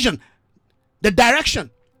 the vision, the direction,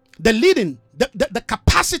 the leading, the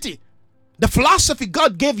capacity, the philosophy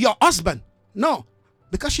God gave your husband? No,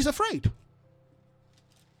 because she's afraid.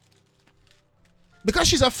 Because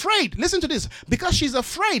she's afraid, listen to this, because she's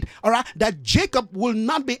afraid, all right, that Jacob will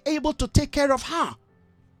not be able to take care of her.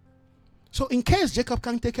 So in case Jacob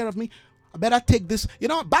can't take care of me, I better take this. You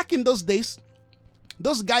know, back in those days,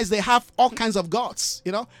 those guys, they have all kinds of gods,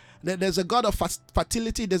 you know. There's a god of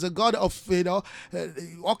fertility. There's a god of,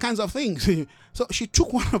 all kinds of things. So she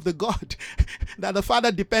took one of the god that the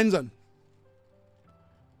father depends on.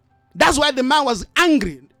 That's why the man was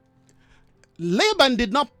angry. Laban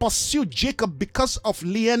did not pursue Jacob because of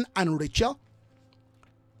Leah and Rachel.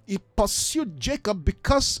 He pursued Jacob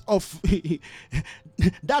because of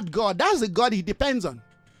that God. That's the God he depends on.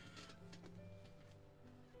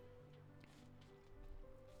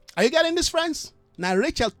 Are you getting this, friends? Now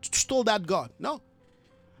Rachel stole that God. No.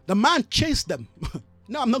 The man chased them.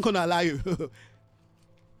 No, I'm not going to allow you.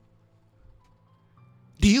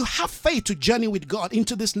 Do you have faith to journey with God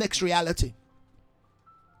into this next reality?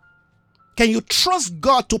 Can you trust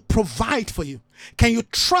God to provide for you? Can you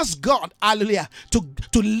trust God, hallelujah, to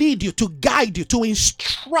lead you, to guide you, to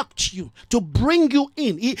instruct you, to bring you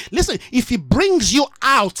in? Listen, if he brings you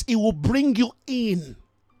out, he will bring you in.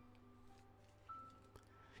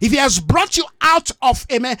 If he has brought you out of,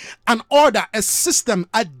 amen, an order, a system,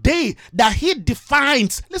 a day that he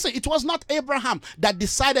defines. Listen, it was not Abraham that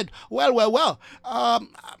decided, I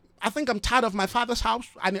think I'm tired of my father's house.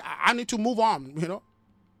 I need to move on,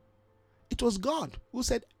 It was God who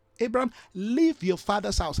said, Abraham, leave your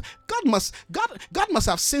father's house. God must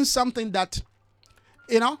have seen something that,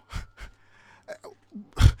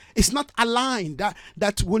 it's not aligned,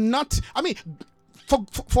 that will not, for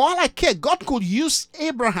all I care, God could use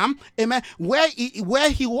Abraham, amen, where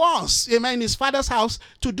he was, amen, in his father's house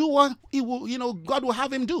to do what he will, God will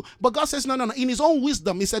have him do. But God says, no. In his own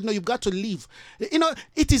wisdom, he said, no, you've got to leave.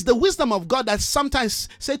 It is the wisdom of God that sometimes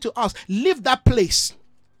say to us, leave that place.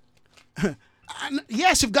 And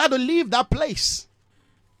yes, you've got to leave that place.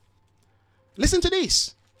 Listen to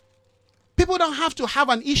this. People don't have to have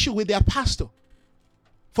an issue with their pastor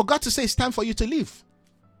for God to say it's time for you to leave.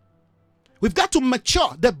 We've got to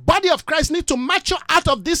mature. The body of Christ needs to mature out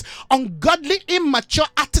of this ungodly, immature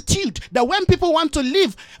attitude that when people want to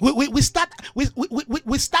leave, we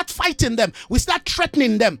start fighting them. We start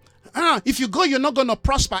threatening them. If you go, you're not going to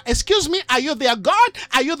prosper. Excuse me, are you their God?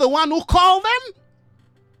 Are you the one who called them?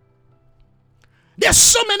 There's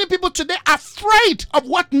so many people today afraid of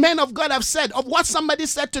what men of God have said, of what somebody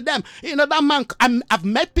said to them. That man, I've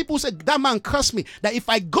met people who say, that man cursed me, that if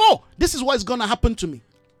I go, this is what's going to happen to me.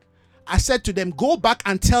 I said to them, go back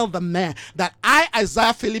and tell the man that I,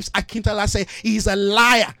 Isaiah Phillips Akintala, say he's a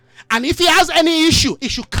liar. And if he has any issue, he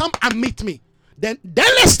should come and meet me. Then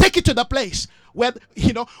let's take it to the place where,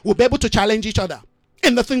 we'll be able to challenge each other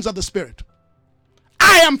in the things of the Spirit.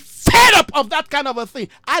 I am fed up of that kind of a thing.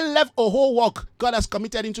 I left a whole work God has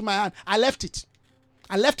committed into my hand. I left it.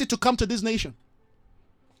 I left it to come to this nation.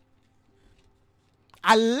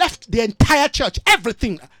 I left the entire church,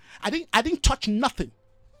 everything. I didn't touch nothing.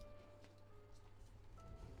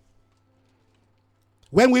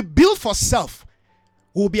 When we build for self,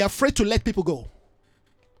 we'll be afraid to let people go.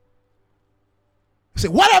 Say,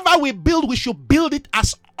 whatever we build, we should build it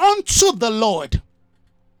as unto the Lord.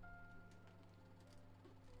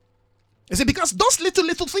 You see, because those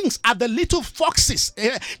little things are the little foxes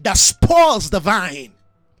that spoils the vine.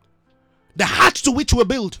 The heart to which we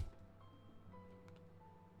build.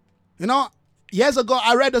 Years ago,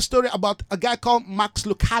 I read a story about a guy called Max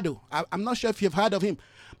Lucado. I'm not sure if you've heard of him.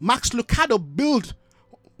 Max Lucado built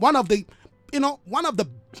one of the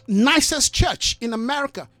nicest church in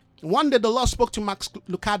America. One day the Lord spoke to Max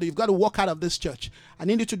Lucado, you've got to walk out of this church. I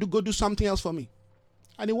need you to go do something else for me.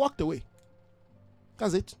 And he walked away.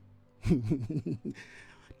 That's it.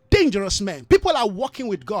 Dangerous man. People are walking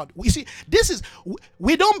with God. You see,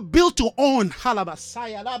 we don't build to own.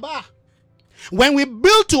 When we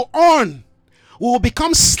build to own, we will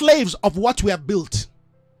become slaves of what we have built.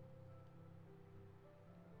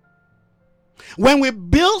 When we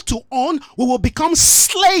build to own, we will become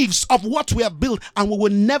slaves of what we have built, and we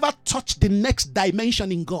will never touch the next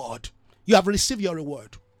dimension in God. You have received your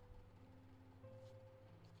reward.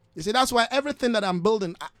 You see, that's why everything that I'm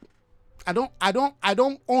building, I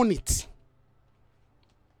don't own it.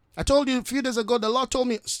 I told you a few days ago, the Lord told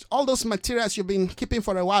me, all those materials you've been keeping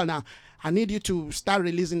for a while now, I need you to start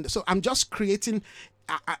releasing. So I'm just creating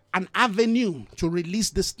an avenue to release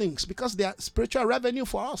these things because they are spiritual revenue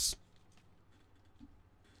for us.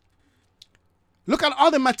 Look at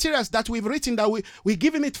all the materials that we've written that we're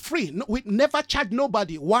giving it free. No, we never charge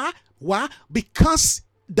nobody. Why? Because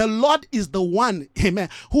the Lord is the one, amen,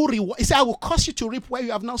 who reward. He said, I will cause you to reap where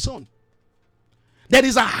you have not sown. There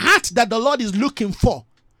is a heart that the Lord is looking for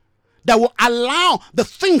that will allow the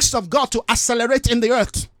things of God to accelerate in the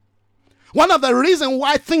earth. One of the reasons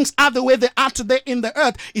why things are the way they are today in the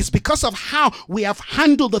earth is because of how we have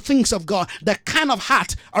handled the things of God. The kind of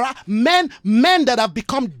heart, all right, men that have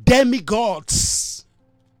become demigods.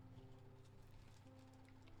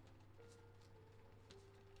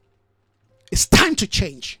 It's time to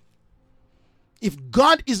change. If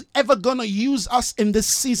God is ever going to use us in this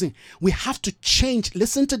season, we have to change.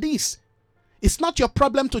 Listen to this. It's not your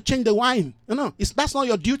problem to change the wine. No, that's not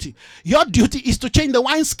your duty. Your duty is to change the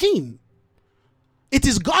wine skin. It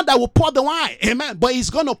is God that will pour the wine, amen. But he's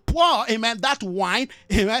going to pour, amen, that wine,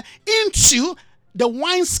 amen, into the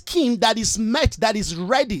wine skin that is met, that is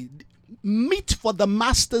ready, meet for the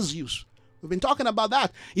master's use. We've been talking about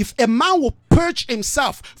that. If a man will purge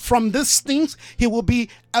himself from these things, he will be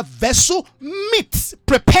a vessel meet,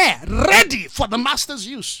 prepared, ready for the master's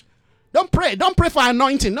use. Don't pray for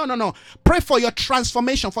anointing. No. Pray for your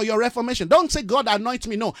transformation, for your reformation. Don't say, God anoint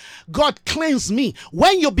me. No. God cleanse me.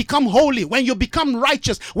 When you become holy, when you become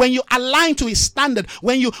righteous, when you align to his standard,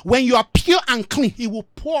 when you are pure and clean, he will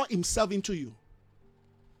pour himself into you.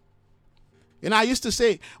 I used to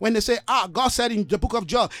say, when they say, God said in the book of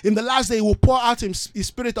John, in the last day he will pour out his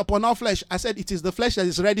spirit upon all flesh. I said, it is the flesh that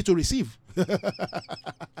is ready to receive.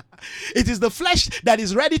 It is the flesh that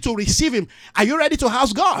is ready to receive him. Are you ready to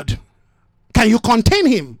house God? Can you contain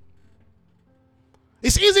him?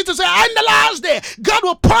 It's easy to say, in the last day, God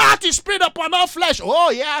will pour out his spirit upon all flesh. Oh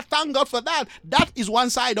yeah, thank God for that. That is one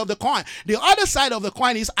side of the coin. The other side of the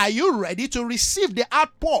coin is, are you ready to receive the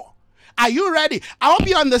outpour? Are you ready? I hope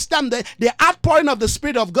you understand that the outpouring of the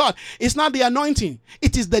Spirit of God is not the anointing.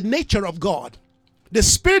 It is the nature of God. The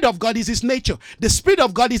Spirit of God is his nature. The Spirit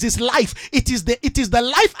of God is his life. It is the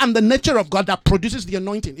life and the nature of God that produces the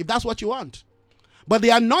anointing, if that's what you want. But the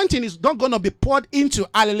anointing is not going to be poured into,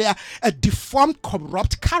 hallelujah, a deformed,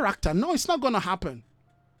 corrupt character. No, it's not going to happen.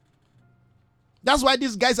 That's why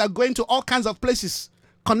these guys are going to all kinds of places,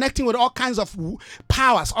 connecting with all kinds of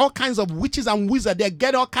powers, all kinds of witches and wizards. They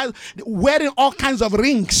get wearing all kinds of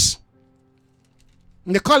rings.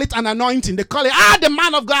 And they call it an anointing. They call it, the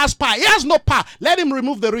man of God has power. He has no power. Let him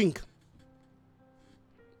remove the ring.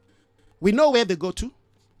 We know where they go to.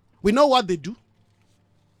 We know what they do.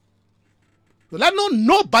 So let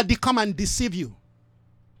nobody come and deceive you.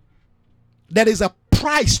 There is a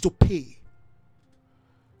price to pay.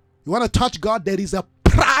 You want to touch God? There is a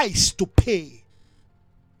price to pay.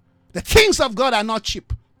 The things of God are not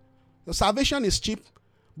cheap. Your salvation is cheap,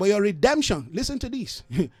 but your redemption, listen to this.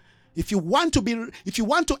 If you want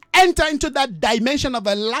to enter into that dimension of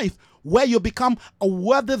a life where you become a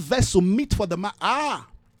worthy vessel meet for the man,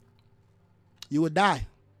 you will die.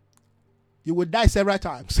 You will die several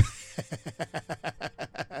times.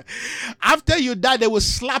 After you die, they will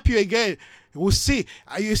slap you again. You will see.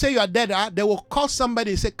 You say you are dead. They will call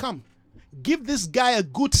somebody and say, come, give this guy a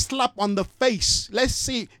good slap on the face. Let's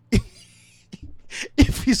see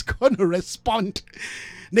if he's going to respond.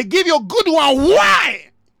 They give you a good one. Why?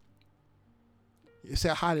 You say,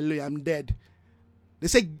 hallelujah, I'm dead. They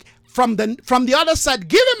say, from the other side,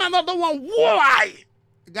 give him another one. Why?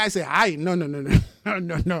 The guy say,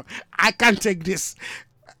 no. I can't take this.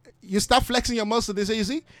 You start flexing your muscle. They say, you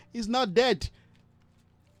see, he's not dead.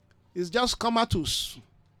 He's just comatose.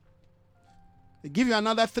 They give you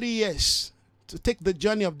another 3 years to take the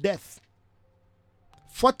journey of death.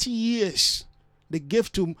 40 years they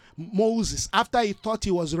gave to Moses after he thought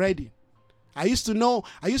he was ready. I used to know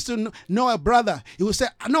a brother. He would say,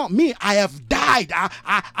 no, me, I have died.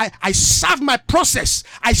 I served my process.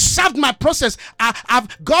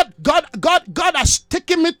 God has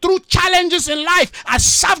taken me through challenges in life. I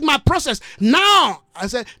served my process. Now, I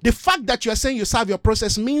said, the fact that you are saying you serve your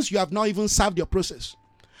process means you have not even served your process.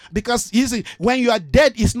 Because easy, when you are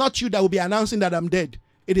dead, it's not you that will be announcing that I'm dead.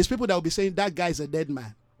 It is people that will be saying that guy is a dead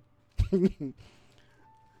man.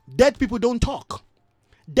 Dead people don't talk.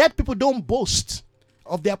 Dead people don't boast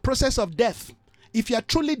of their process of death. If you are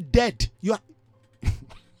truly dead, you are.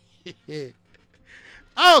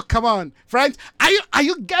 Oh, come on, friends. Are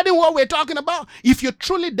you getting what we're talking about? If you're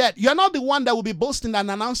truly dead, you're not the one that will be boasting and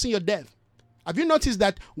announcing your death. Have you noticed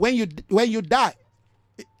that when you die,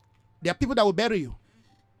 there are people that will bury you?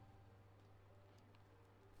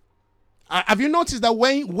 Have you noticed that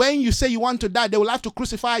when you say you want to die, they will have to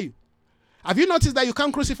crucify you? Have you noticed that you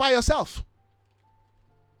can't crucify yourself?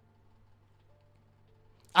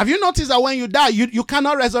 Have you noticed that when you die, you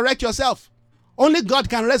cannot resurrect yourself? Only God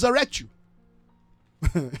can resurrect you.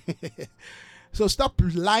 So stop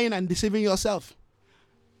lying and deceiving yourself.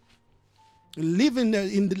 Live in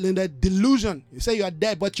the delusion. You say you are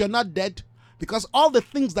dead, but you're not dead. Because all the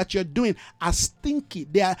things that you're doing are stinky.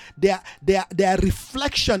 They are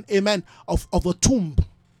reflection, amen, of a tomb,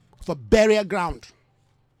 of a burial ground.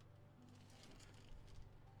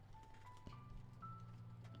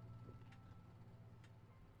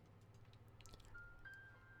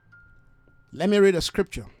 Let me read a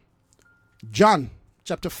scripture. John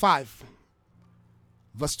chapter 5,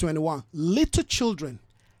 verse 21. Little children,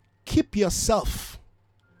 keep yourself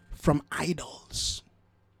from idols.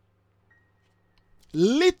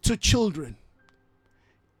 Little children,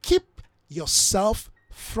 keep yourself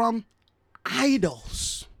from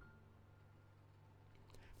idols.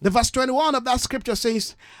 The verse 21 of that scripture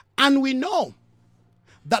says, and we know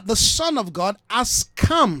that the Son of God has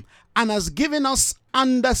come and has given us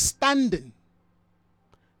understanding.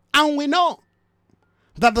 And we know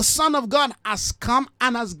that the Son of God has come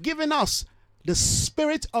and has given us the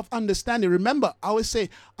spirit of understanding. Remember, I always say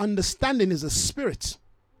understanding is a spirit.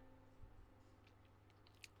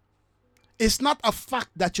 It's not a fact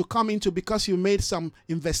that you come into because you made some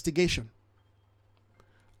investigation.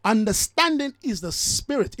 Understanding is the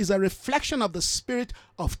spirit, is a reflection of the spirit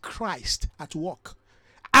of Christ at work.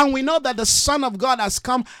 And we know that the Son of God has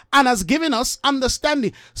come and has given us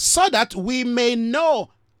understanding so that we may know.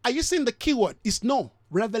 Are you seeing the key word? It's know,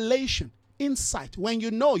 revelation, insight. When you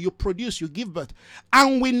know, you produce, you give birth.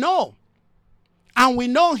 And we know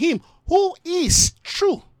him who is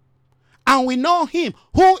true. And we know him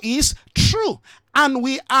who is true. And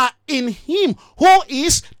we are in him who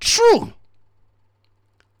is true.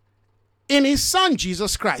 In his Son,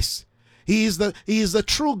 Jesus Christ. He is the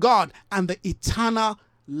true God and the eternal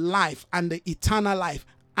life and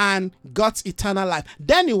God's eternal life.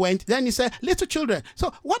 Then he said, little children.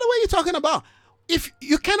 So what were you talking about? If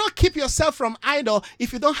you cannot keep yourself from idol,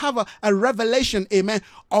 if you don't have a revelation, amen,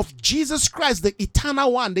 of Jesus Christ, the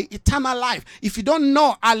eternal one, the eternal life, if you don't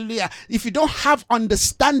know, hallelujah, if you don't have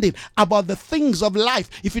understanding about the things of life,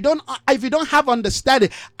 if you don't have understanding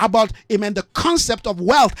about, amen, the concept of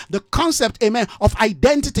wealth, the concept, amen, of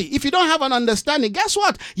identity, if you don't have an understanding, guess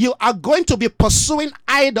what? You are going to be pursuing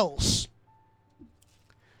idols.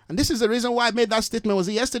 And this is the reason why I made that statement. Was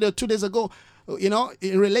it yesterday or 2 days ago?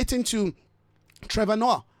 In relating to Trevor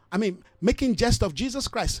Noah. Making jest of Jesus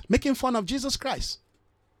Christ, making fun of Jesus Christ.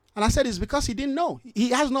 And I said it's because he didn't know. He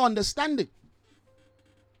has no understanding.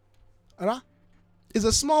 All right? He's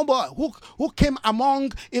a small boy who came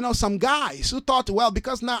among, some guys who thought, well,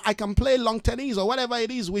 because now I can play long tennis or whatever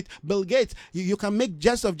it is with Bill Gates, you can make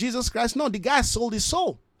jest of Jesus Christ. No, the guy sold his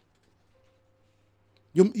soul.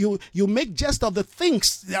 You make jest of the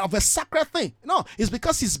things, of a sacred thing. No, it's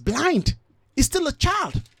because he's blind. He's still a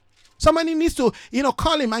child. Somebody needs to,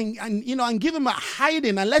 call him and give him a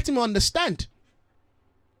hiding and let him understand.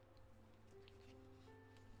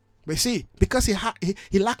 But see, because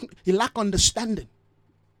he lack understanding.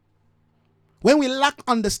 When we lack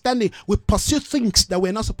understanding, we pursue things that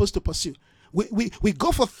we're not supposed to pursue. We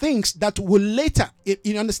go for things that will later,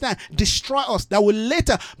 you understand, destroy us, that will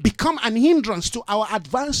later become an hindrance to our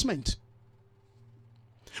advancement.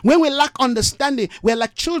 When we lack understanding, we're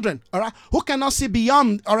like children, all right, who cannot see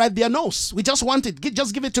beyond, all right, their nose. We just want it.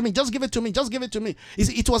 Just give it to me. Just give it to me. Just give it to me.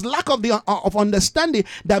 It was lack of understanding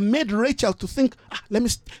that made Rachel to think, let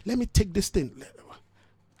me take this thing.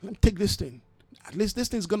 Let me take this thing. At least this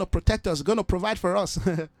thing is going to protect us, going to provide for us.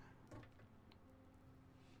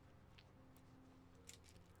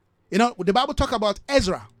 The Bible talk about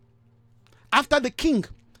Ezra. After the king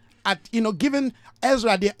had, given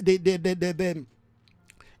Ezra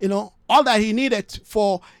all that he needed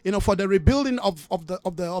for the rebuilding of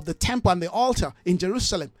the temple and the altar in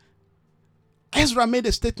Jerusalem, Ezra made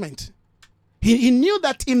a statement. He knew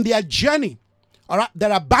that in their journey, all right,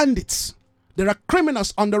 there are bandits, there are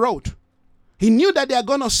criminals on the road. He knew that they are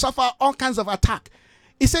going to suffer all kinds of attack.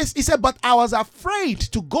 He said, but I was afraid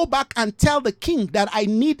to go back and tell the king that I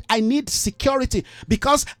need security,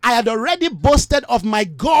 because I had already boasted of my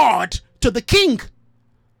God to the king.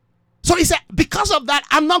 So he said, because of that,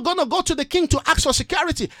 I'm not going to go to the king to ask for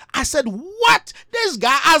security. I said, what? This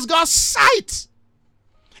guy has got sight.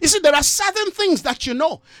 You see, there are certain things that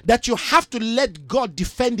that you have to let God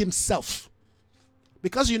defend himself,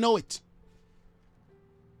 because you know it.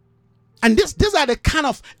 And these are the kind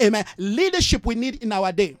of leadership we need in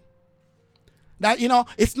our day. That,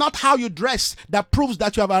 it's not how you dress that proves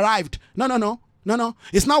that you have arrived. No.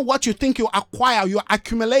 It's not what you think you acquire, you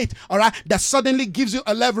accumulate, all right, that suddenly gives you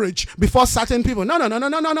a leverage before certain people. No.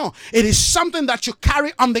 It is something that you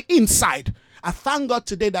carry on the inside. I thank God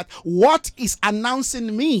today that what is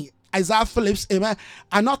announcing me, Isaiah Phillips, amen,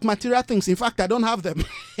 are not material things. In fact, I don't have them.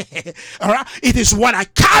 All right? It is what I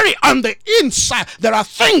carry on the inside. There are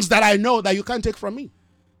things that I know that you can't take from me.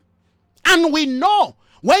 And we know,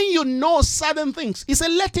 when you know certain things, he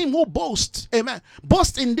said, let him who boasts, amen,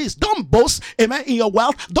 boast in this. Don't boast, amen, in your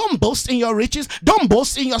wealth. Don't boast in your riches. Don't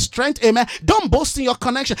boast in your strength, amen. Don't boast in your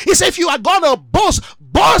connection. He said, if you are going to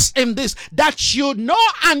boast in this, that you know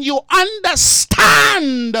and you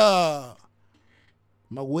understand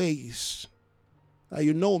my ways. That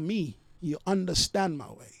you know me, you understand my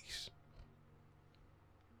ways.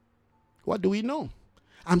 What do we know?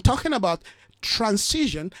 I'm talking about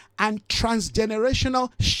transition and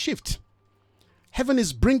transgenerational shift. Heaven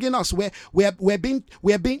is bringing us where we're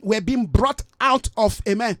being brought out of,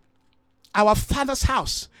 amen, our Father's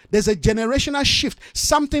house. There's a generational shift.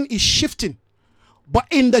 Something is shifting. But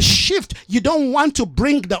in the shift, you don't want to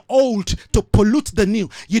bring the old to pollute the new.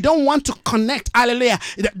 You don't want to connect, hallelujah,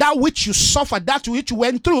 that which you suffered, that which you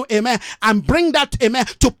went through, amen, and bring that, amen,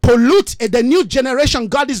 to pollute the new generation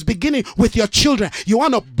God is beginning with your children. You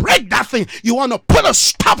want to break that thing. You want to put a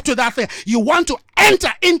stop to that thing. You want to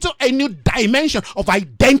enter into a new dimension of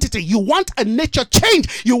identity. You want a nature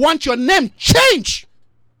change. You want your name change.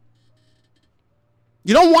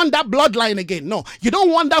 You don't want that bloodline again. No. You don't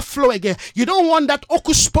want that flow again. You don't want that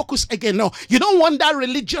hocus pocus again. No. You don't want that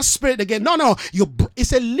religious spirit again. No, no. He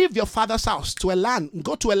said, leave your father's house to a land.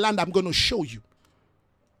 Go to a land I'm going to show you.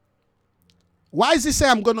 Why does he say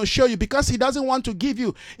I'm going to show you? Because he doesn't want to give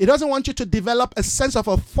you. He doesn't want you to develop a sense of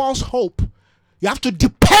a false hope. You have to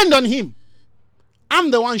depend on him. I'm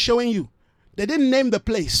the one showing you. They didn't name the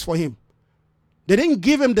place for him. They didn't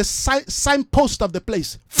give him the signpost of the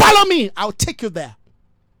place. Follow me. I'll take you there.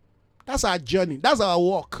 That's our journey. That's our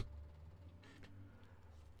walk.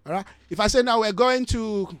 All right. If I say now we're going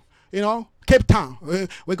to, Cape Town,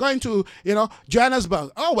 we're going to,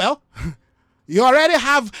 Johannesburg. Oh, well, you already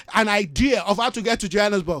have an idea of how to get to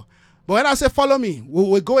Johannesburg. But when I say follow me,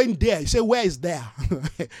 we're going there. You say, where is there?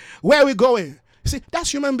 Where are we going? You see,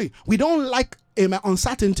 that's human being. We don't like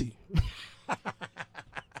uncertainty.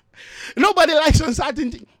 Nobody likes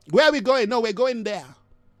uncertainty. Where are we going? No, we're going there.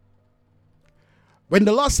 When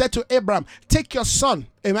the Lord said to Abraham, take your son,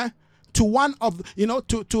 amen, to one of,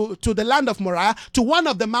 to the land of Moriah, to one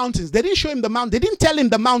of the mountains. They didn't show him the mountain. They didn't tell him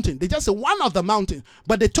the mountain. They just said one of the mountains.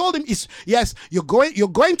 But they told him, yes, you're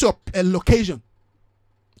going to a location,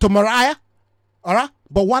 to Moriah, all right,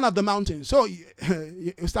 but one of the mountains. So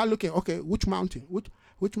you start looking, okay, which mountain?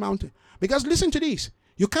 Which mountain? Because listen to this.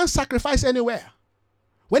 You can't sacrifice anywhere.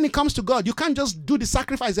 When it comes to God, you can't just do the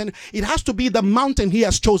sacrifice. And it has to be the mountain he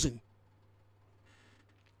has chosen.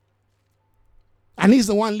 And he's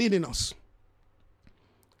the one leading us.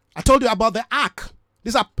 I told you about the ark.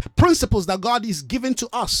 These are principles that God is giving to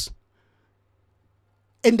us.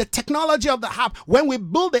 In the technology of the ark, when we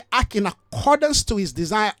build the ark in accordance to his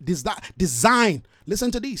design,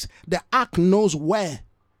 listen to this. The ark knows where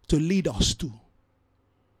to lead us to.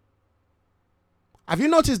 Have you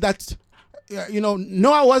noticed that,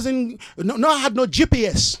 Noah had no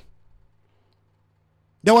GPS.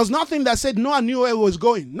 There was nothing that said Noah knew where he was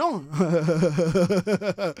going. No.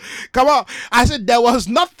 Come on. I said there was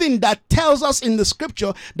nothing that tells us in the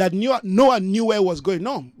scripture that Noah knew where he was going.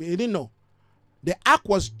 No, he didn't know. The ark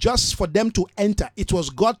was just for them to enter. It was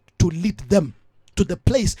God to lead them to the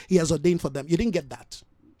place he has ordained for them. You didn't get that.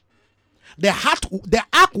 The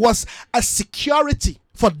ark was a security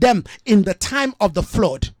for them in the time of the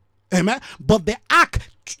flood. Amen. But the ark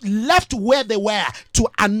left where they were to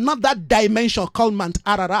another dimension called Mount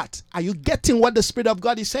Ararat. Are you getting what the Spirit of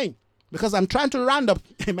God is saying? Because I'm trying to round up,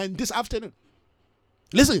 amen, this afternoon.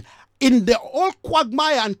 Listen, in the whole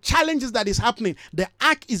quagmire and challenges that is happening, the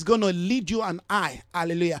ark is going to lead you and I,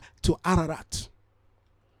 hallelujah, to Ararat,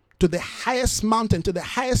 to the highest mountain, to the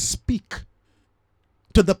highest peak,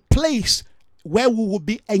 to the place where we will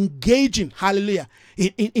be engaging, hallelujah,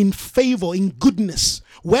 in favor, in goodness,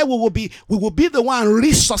 where we will be the one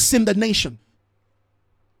resourcing the nation.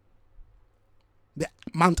 The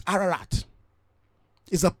Mount Ararat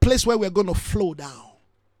is a place where we're going to flow down.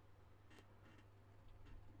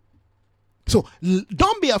 So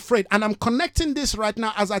don't be afraid. And I'm connecting this right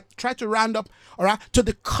now as I try to round up, all right, to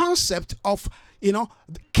the concept of, the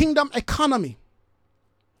kingdom economy.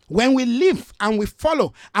 When we live and we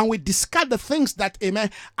follow and we discard the things that,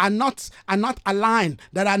 amen, are not aligned,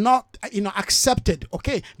 that are not, accepted,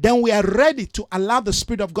 okay, then we are ready to allow the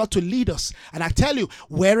Spirit of God to lead us. And I tell you,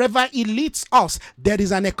 wherever He leads us, there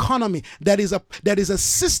is an economy, there is a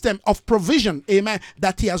system of provision, amen,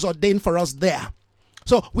 that He has ordained for us there.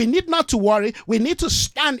 So we need not to worry. We need to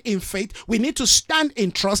stand in faith. We need to stand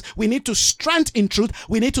in trust. We need to stand in truth.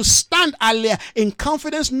 We need to stand earlier in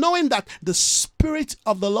confidence, knowing that the Spirit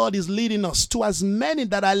of the Lord is leading us to as many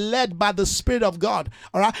that are led by the Spirit of God.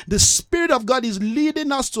 All right. The Spirit of God is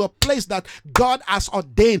leading us to a place that God has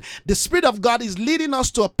ordained. The Spirit of God is leading us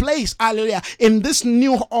to a place, hallelujah, in this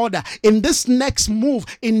new order, in this next move,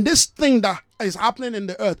 in this thing that is happening in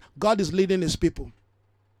the earth. God is leading His people.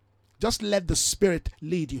 Just let the Spirit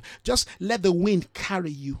lead you. Just let the wind carry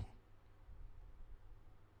you.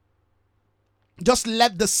 Just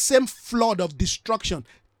let the same flood of destruction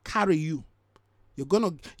carry you. You're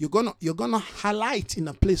gonna highlight in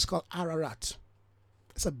a place called Ararat.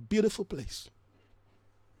 It's a beautiful place.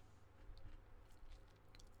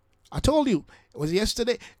 I told you, it was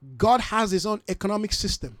yesterday, God has His own economic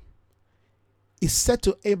system. He said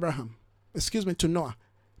to to Noah,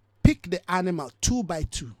 pick the animal 2 by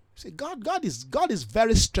 2. See, God is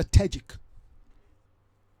very strategic.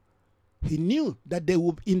 He knew that they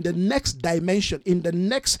would, in the next dimension, in the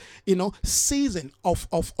next, season of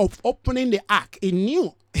opening the ark, He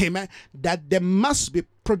knew, amen, that there must be,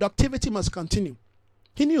 productivity must continue.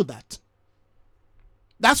 He knew that.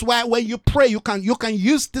 That's why when you pray, you can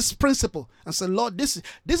use this principle and say, Lord, these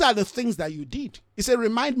are the things that you did. He said,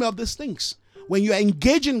 remind me of these things. When you're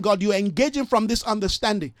engaging God, you're engaging from this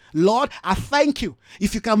understanding. Lord, I thank you.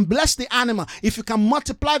 If you can bless the animal, if you can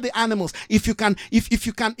multiply the animals, if you can give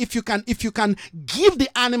the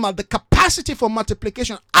animal the capacity for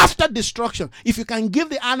multiplication after destruction, if you can give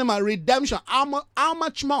the animal redemption, how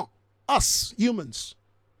much more us humans,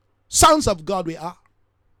 sons of God we are.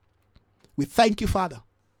 We thank you, Father,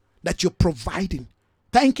 that you're providing.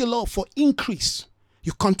 Thank you, Lord, for increase.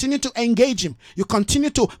 You continue to engage him. You continue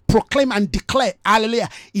to proclaim and declare, hallelujah,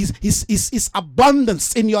 his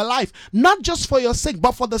abundance in your life. Not just for your sake,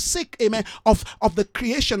 but for the sake, amen, of the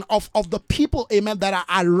creation, of the people, amen, that are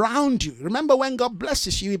around you. Remember, when God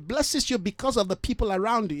blesses you, he blesses you because of the people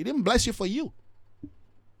around you. He didn't bless you for you.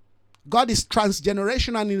 God is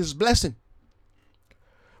transgenerational in his blessing.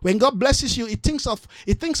 When God blesses you, it thinks of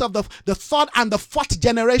the third and the fourth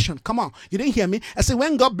generation. Come on, you didn't hear me. I said,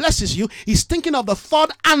 when God blesses you, he's thinking of the third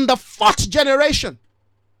and the fourth generation.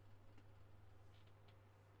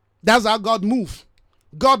 That's how God moves.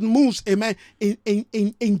 God moves, amen,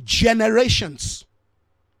 in generations.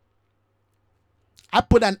 I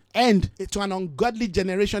put an end to an ungodly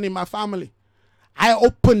generation in my family. I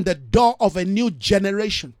opened the door of a new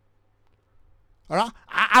generation. All right?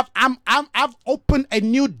 I've opened a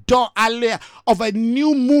new door, hallelujah, of a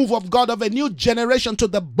new move of God, of a new generation to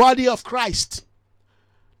the body of Christ.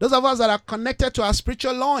 Those of us that are connected to our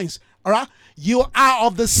spiritual loins, all right, you are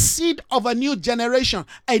of the seed of a new generation,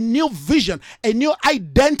 a new vision, a new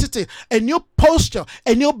identity, a new posture,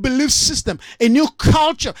 a new belief system, a new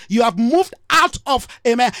culture. You have moved out of,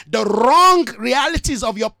 amen, the wrong realities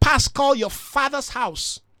of your past called your father's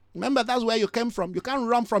house. Remember, that's where you came from. You can't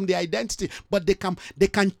run from the identity, but they can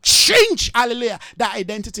change, hallelujah, that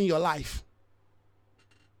identity in your life.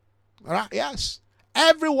 All right? Yes.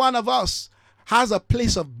 Every one of us has a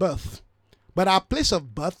place of birth, but our place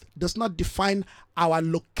of birth does not define our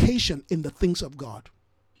location in the things of God.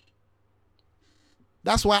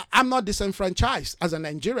 That's why I'm not disenfranchised as a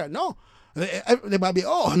Nigerian. No. They might be,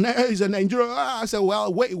 oh, he's a Nigerian. I said,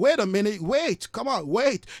 well, wait a minute. Wait. Come on.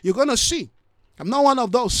 Wait. You're going to see. I'm not one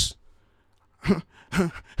of those.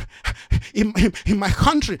 in my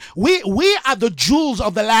country, we are the jewels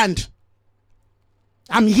of the land.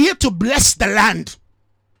 I'm here to bless the land.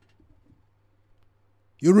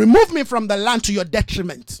 You remove me from the land to your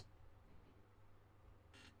detriment.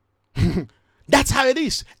 That's how it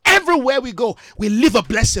is. Everywhere we go, we leave a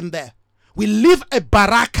blessing there. We leave a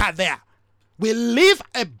baraka there. We leave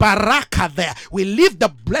a baraka there. We leave the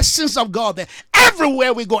blessings of God there.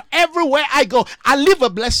 Everywhere we go, everywhere I go, I leave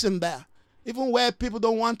a blessing there. Even where people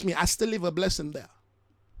don't want me, I still leave a blessing there.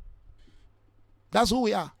 That's who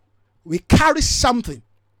we are. We carry something.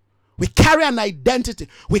 We carry an identity.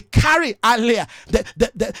 We carry, hallelujah,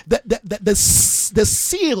 the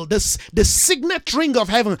seal, the signet ring of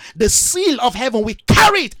heaven, the seal of heaven. We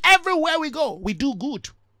carry it everywhere we go. We do good,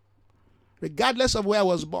 regardless of where I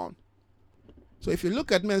was born. So if you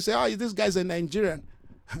look at me and say, oh, this guy's a Nigerian,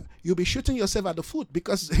 you'll be shooting yourself at the foot,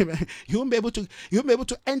 because you won't be able to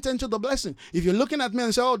enter into the blessing. If you're looking at me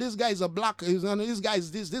and say, oh, this guy is a black, this guy is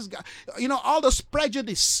this guy, all those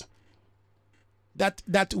prejudice that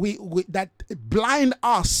blind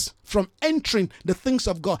us from entering the things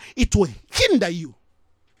of God, it will hinder you.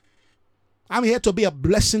 I'm here to be a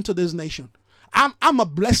blessing to this nation. I'm a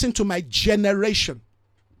blessing to my generation.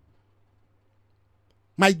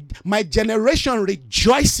 My generation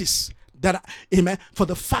rejoices that, amen, for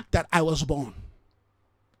the fact that I was born.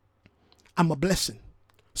 I'm a blessing.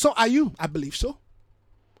 So are you. I believe so.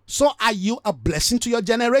 So are you a blessing to your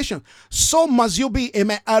generation. So must you be,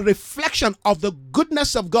 amen, a reflection of the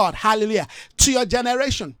goodness of God, hallelujah, to your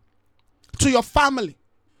generation, to your family.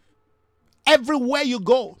 Everywhere you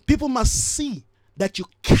go, people must see that you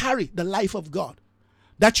carry the life of God.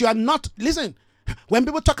 That you are not, listen, when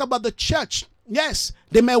people talk about the church, yes,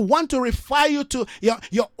 they may want to refer you to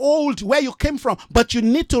your old, where you came from, but you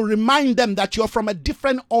need to remind them that you're from a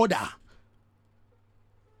different order.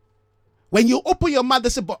 When you open your mouth, they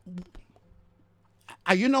say, but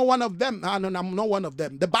are you not one of them? No, I'm not one of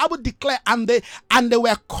them. The Bible declares, and they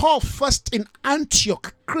were called first in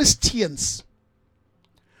Antioch Christians.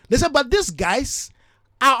 They said, but these guys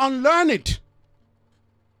are unlearned.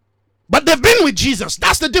 But they've been with Jesus.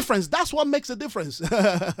 That's the difference. That's what makes the difference.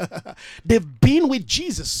 They've been with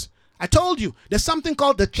Jesus. I told you, there's something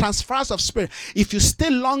called the transference of spirit. If you stay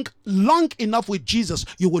long enough with Jesus,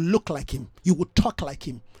 you will look like him. You will talk like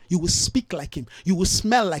him. You will speak like him. You will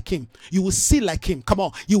smell like him. You will see like him. Come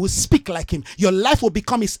on. You will speak like him. Your life will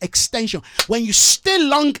become his extension. When you stay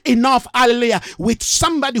long enough, hallelujah, with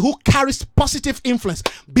somebody who carries positive influence,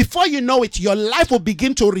 before you know it, your life will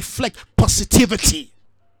begin to reflect positivity.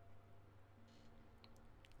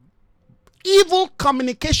 Evil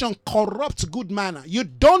communication corrupts good manner. You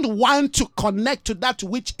don't want to connect to that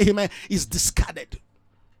which, amen, is discarded.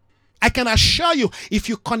 I can assure you, if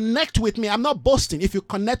you connect with me, I'm not boasting, if you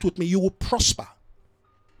connect with me, you will prosper.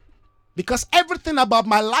 Because everything about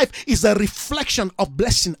my life is a reflection of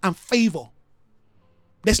blessing and favor.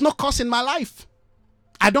 There's no curse in my life.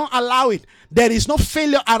 I don't allow it. There is no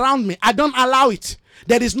failure around me. I don't allow it.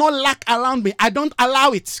 There is no lack around me. I don't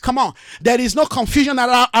allow it. Come on. There is no confusion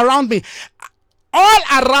around me. All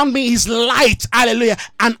around me is light, hallelujah,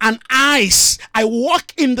 and eyes. I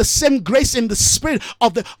walk in the same grace in the spirit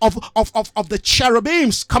of the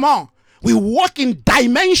cherubims. Come on. We walk in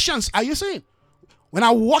dimensions. Are you seeing? When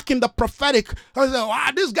I walk in the prophetic, I say, wow,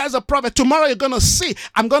 this guy's a prophet. Tomorrow you're going to see,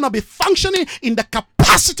 I'm going to be functioning in the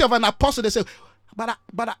capacity of an apostle. They say,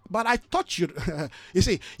 but I thought you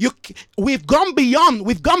see, we've gone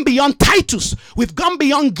beyond titles, we've gone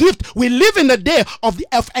beyond gift. We live in the day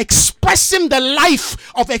of expressing the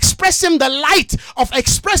life, of expressing the light, of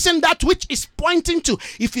expressing that which is pointing to.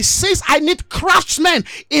 If he says I need craftsmen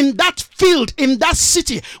in that field, in that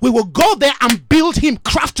city, we will go there and build him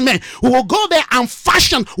craftsmen. We will go there and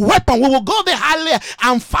fashion weapon. We will go there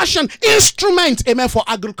and fashion instrument, amen, for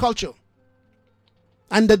agriculture.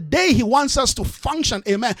 And the day he wants us to function,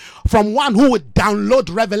 amen, from one who would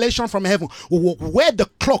download revelation from heaven, we will wear the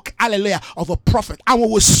cloak, hallelujah, of a prophet, and we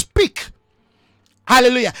will speak,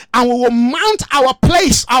 hallelujah, and we will mount our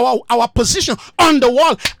place, our position on the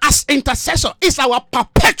wall as intercessor. It's our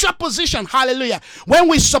perpetual position, hallelujah. When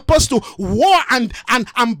we're supposed to war and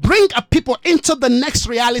bring a people into the next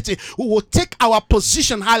reality, we will take our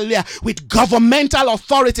position, hallelujah, with governmental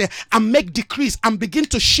authority and make decrees and begin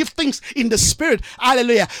to shift things in the spirit,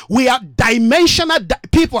 hallelujah. We are dimensional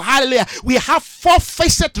people, hallelujah. We have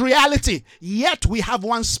four-faced reality, yet we have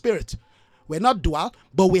one spirit. We're not dual,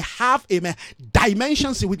 but we have, amen,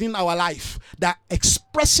 dimensions within our life that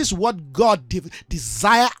expresses what God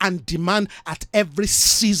desire and demand at every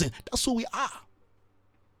season. That's who we are.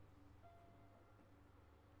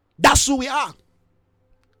 That's who we are.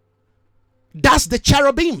 That's the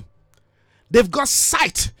cherubim. They've got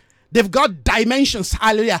sight. They've got dimensions,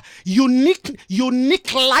 hallelujah.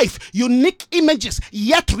 Unique life, unique images,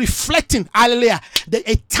 yet reflecting, hallelujah,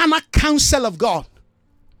 the eternal counsel of God.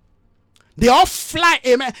 They all fly,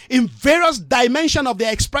 amen, in various dimensions of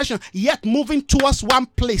their expression, yet moving towards one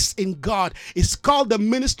place in God. It's called the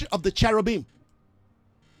ministry of the cherubim.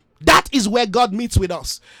 That is where God meets with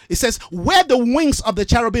us. It says, where the wings of the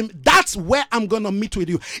cherubim, that's where I'm going to meet with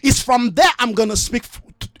you. It's from there I'm going to speak,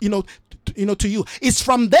 to you. It's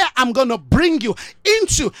from there I'm going to bring you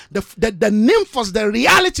into the nymphos, the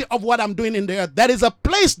reality of what I'm doing in the earth. There is a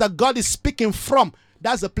place that God is speaking from.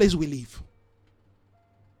 That's the place we live.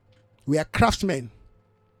 We are craftsmen.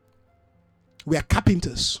 We are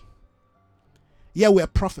carpenters. Yeah, we are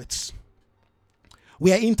prophets.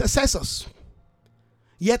 We are intercessors.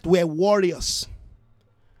 Yet we are warriors.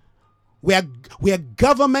 We are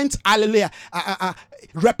government, hallelujah,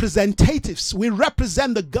 representatives. We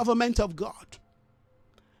represent the government of God.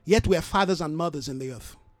 Yet we are fathers and mothers in the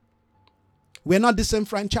earth. We are not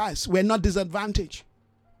disenfranchised. We are not disadvantaged.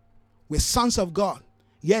 We are sons of God.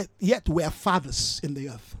 Yet we are fathers in the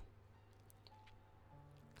earth.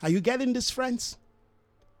 Are you getting this, friends?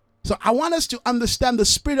 So I want us to understand the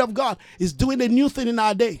Spirit of God is doing a new thing in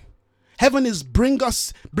our day. Heaven is bringing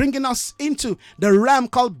us into the realm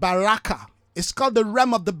called Baraka. It's called the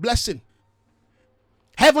realm of the blessing.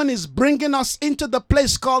 Heaven is bringing us into the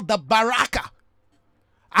place called the Baraka.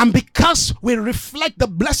 And because we reflect the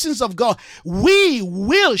blessings of God, we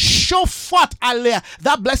will show forth, hallelujah,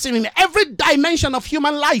 that blessing in every dimension of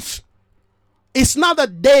human life. It's not a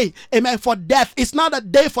day, amen, for death. It's not a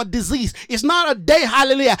day for disease. It's not a day,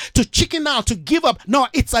 hallelujah, to chicken out, to give up. No,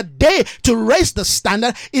 it's a day to raise the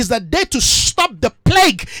standard. It's a day to stop the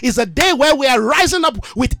plague. It's a day where we are rising up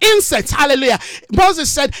with insects, hallelujah. Moses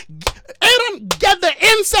said, Aaron, get the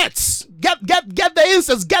insects. Get the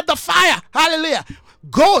insects. Get the fire, hallelujah.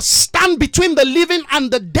 Go stand between the living and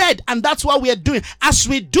the dead. And that's what we are doing. As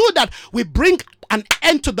we do that, we bring an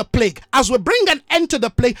end to the plague. As we bring an end to the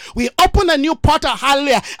plague, we open a new portal,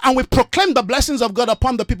 hallelujah, and we proclaim the blessings of God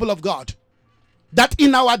upon the people of God. That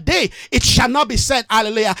in our day, it shall not be said,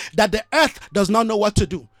 hallelujah, that the earth does not know what to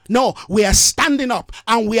do. No, we are standing up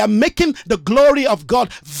and we are making the glory of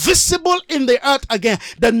God visible in the earth again.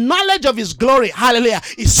 The knowledge of his glory, hallelujah,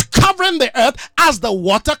 is covering the earth as the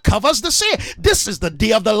water covers the sea. This is the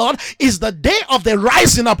day of the Lord, is the day of the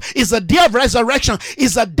rising up, is the day of resurrection,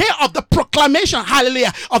 is the day of the proclamation,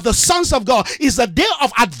 hallelujah, of the sons of God, is the day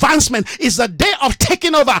of advancement, is the day of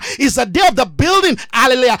taking over, is the day of the building,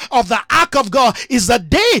 hallelujah, of the ark of God, is the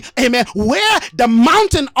day, amen, where the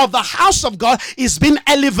mountain of the house of God is being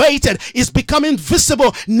elevated, is becoming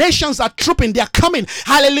visible. Nations are trooping, they are coming,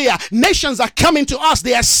 hallelujah. Nations are coming to us,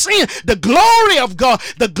 they are seeing the glory of God.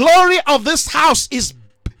 The glory of this house is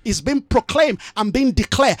being proclaimed and being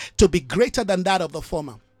declared to be greater than that of the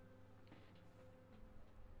former.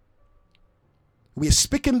 We're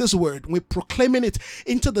speaking this word, we're proclaiming it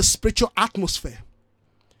into the spiritual atmosphere.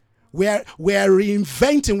 We're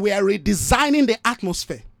reinventing, we are redesigning the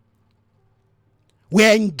atmosphere.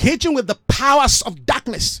 We're engaging with the powers of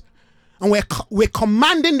darkness, and we're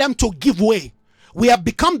commanding them to give way. We have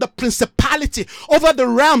become the principality over the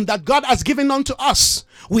realm that God has given unto us.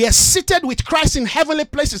 We are seated with Christ in heavenly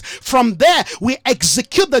places. From there, we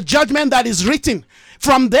execute the judgment that is written.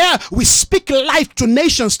 From there, we speak life to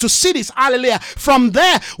nations, to cities, hallelujah. From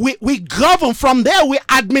there, we govern. From there, we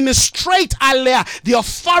administrate, hallelujah, the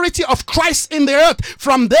authority of Christ in the earth.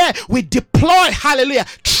 From there, we deploy, hallelujah,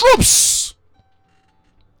 troops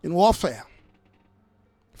in warfare.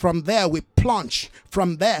 From there, we plunge.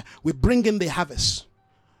 From there, we bring in the harvest.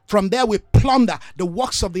 From there, we plunder the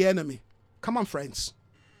works of the enemy. Come on, friends.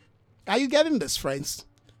 Are you getting this, friends?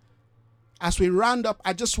 As we round up,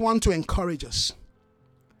 I just want to encourage us.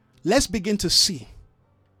 Let's begin to see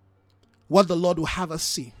what the Lord will have us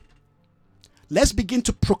see. Let's begin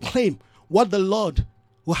to proclaim what the Lord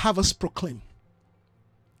will have us proclaim.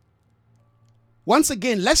 Once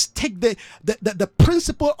again, let's take the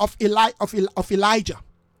principle of Elijah.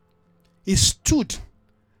 He stood.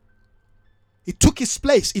 He took his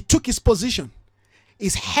place. He took his position.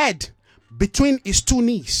 His head between his two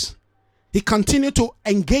knees. He continued to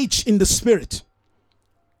engage in the spirit.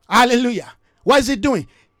 Hallelujah. What is he doing?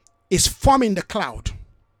 He's forming the cloud.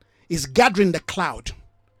 He's gathering the cloud.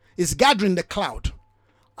 He's gathering the cloud.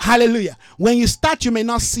 Hallelujah. When you start, you may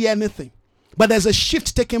not see anything, but there's a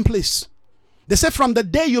shift taking place. They say from the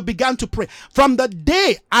day you began to pray, from the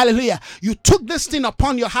day, hallelujah, you took this thing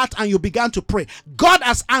upon your heart and you began to pray, God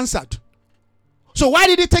has answered. So why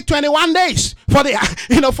did it take 21 days for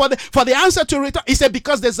the answer to return? He said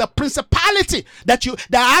because there's a principality that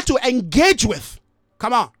I had to engage with.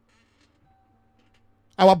 Come on.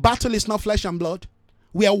 Our battle is not flesh and blood.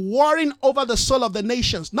 We are warring over the soul of the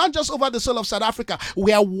nations, not just over the soul of South Africa.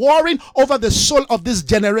 We are warring over the soul of this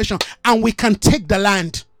generation, and we can take the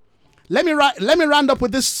land. Let me round up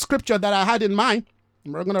with this scripture that I had in mind.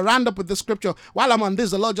 We're going to round up with this scripture. While I'm on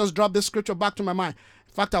this, the Lord just dropped this scripture back to my mind.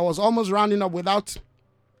 In fact, I was almost rounding up without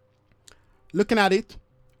looking at it.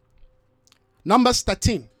 Numbers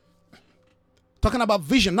 13. Talking about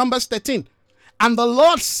vision. Numbers 13. And the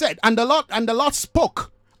Lord said, and the Lord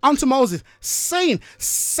spoke unto Moses, saying,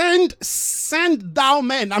 send thou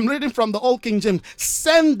men. I'm reading from the Old King James.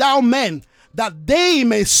 Send thou men, that they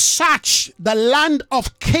may search the land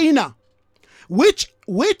of Canaan, which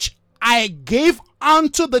I gave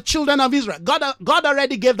unto the children of Israel. God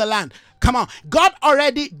already gave the land. Come on. God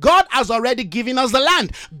has already given us the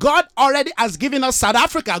land. God already has given us South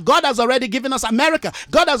Africa. God has already given us America.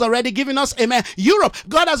 God has already given us, amen, Europe.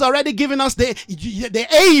 God has already given us the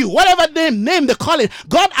AU, whatever name they call it.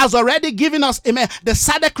 God has already given us, amen, the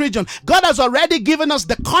SADC region. God has already given us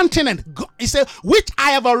the continent. He said, which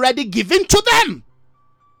I have already given to them.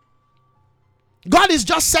 God is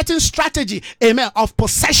just setting strategy, amen, of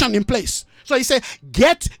possession in place. So he said,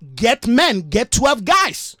 get men, get 12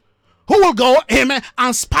 guys who will go, amen,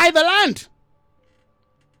 and spy the land,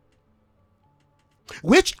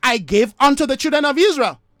 which I gave unto the children of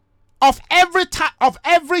Israel, of every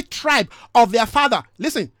tribe of their father.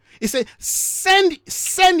 Listen, he said,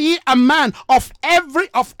 send ye a man of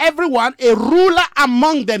everyone, a ruler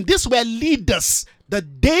among them. These were leaders. The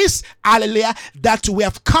days, hallelujah, that we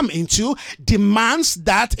have come into demands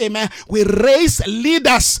that, amen, we raise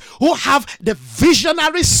leaders who have the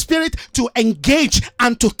visionary spirit to engage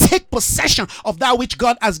and to take possession of that which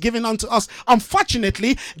God has given unto us.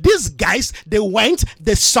 Unfortunately, these guys, they went,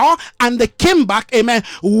 they saw, and they came back, amen,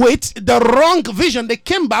 with the wrong vision. They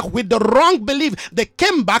came back with the wrong belief. They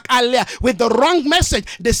came back, hallelujah, with the wrong message.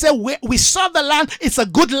 They said, we saw the land, it's a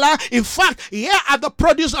good land. In fact, here are the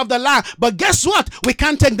produce of the land. But guess what? We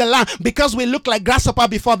can't take the land because we look like grasshopper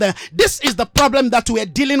before them. This is the problem that we're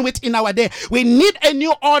dealing with in our day. We need a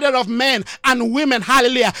new order of men and women,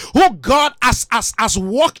 hallelujah, who God has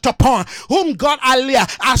worked upon, whom God, hallelujah,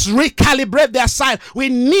 has recalibrated their side. We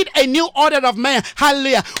need a new order of men,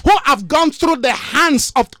 hallelujah, who have gone through the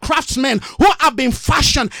hands of craftsmen, who have been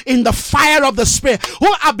fashioned in the fire of the Spirit,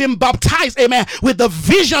 who have been baptized, amen, with the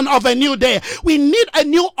vision of a new day. We need a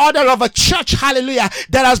new order of a church, hallelujah,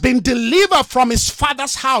 that has been delivered from his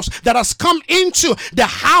father's house, that has come into the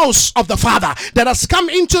house of the Father, that has come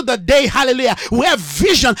into the day, hallelujah, where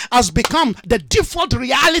vision has become the default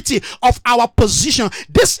reality of our position.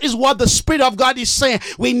 This is what the Spirit of God is saying.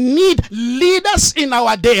 We need leaders in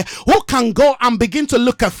our day who can go and begin to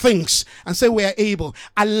look at things and say we are able.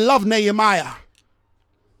 I love Nehemiah.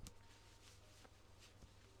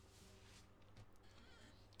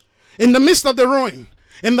 In the midst of the ruin,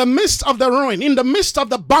 in the midst of the ruin, in the midst of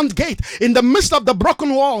the burnt gate, in the midst of the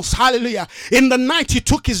broken walls, hallelujah, in the night he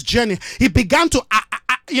took his journey. He began to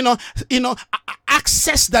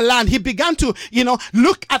access the land. He began to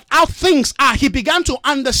look at how things are. He began to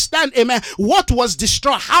understand, amen, what was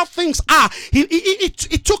destroyed, how things are. He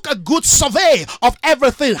took a good survey of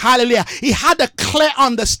everything, hallelujah. He had a clear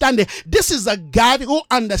understanding. This is a guy who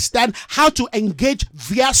understands how to engage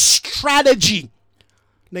via strategy.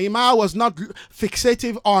 Nehemiah was not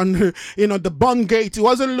fixative on, the burn gate. He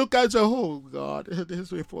wasn't looking at, oh God, this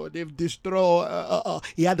before they've destroyed.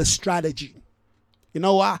 He had a strategy. You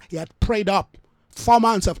know what? He had prayed up 4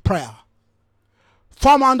 months of prayer.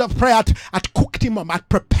 4 months of prayer had cooked him up, had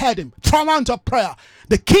prepared him. 4 months of prayer.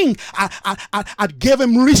 The king had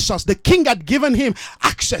given him resource. The king had given him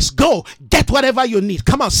access. Go, get whatever you need.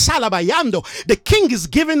 Come on, Salabayando. The king is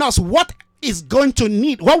giving us what is going to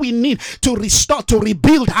need, what we need to restore, to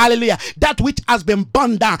rebuild, hallelujah, that which has been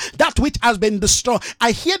burned down, that which has been destroyed. I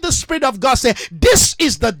hear the Spirit of God say, this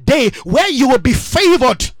is the day where you will be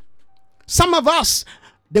favored. Some of us,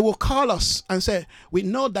 they will call us and say, we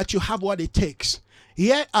know that you have what it takes.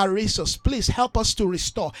 Here are resources. Please help us to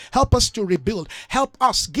restore. Help us to rebuild. Help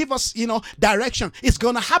us. Give us, direction. It's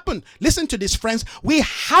going to happen. Listen to this, friends. We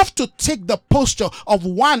have to take the posture of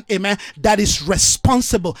one, amen, that is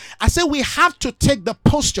responsible. I say we have to take the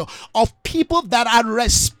posture of people that are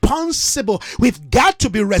responsible. We've got to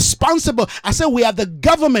be responsible. I say we are the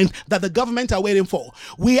government that the government are waiting for.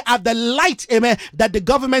 We are the light, amen, that the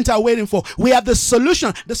government are waiting for. We are the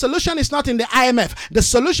solution. The solution is not in the IMF. The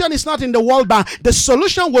solution is not in the World Bank. The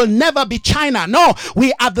solution will never be China. No,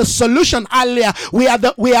 we are the solution. Hallelujah. We are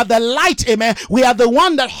the light, amen. We are the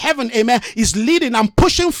one that heaven, amen, is leading and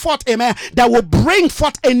pushing forth, amen, that will bring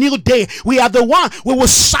forth a new day. We are the one. We will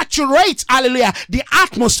saturate, hallelujah, the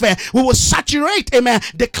atmosphere. We will saturate, amen,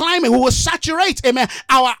 the climate. We will saturate, amen,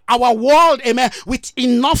 our world, amen, with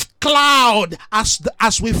enough cloud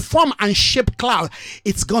as we form and shape cloud.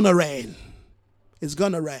 It's gonna rain. It's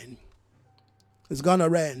gonna rain. It's gonna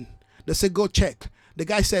rain. They say, go check. The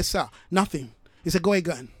guy said, sir, nothing. He said, go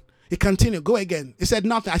again. He continued, go again. He said,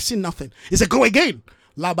 nothing. I see nothing. He said, go again.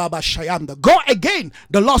 La Baba Shayanda. Go again.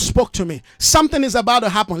 The Lord spoke to me. Something is about to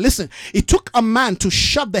happen. Listen, it took a man to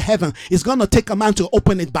shut the heaven. It's going to take a man to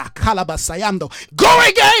open it back. Halaba Sayando. Go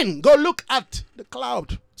again. Go look at the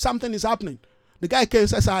cloud. Something is happening. The guy came and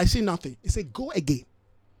said, sir, I see nothing. He said, go again.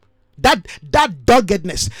 That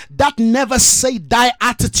doggedness, that never say die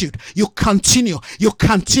attitude, you continue. You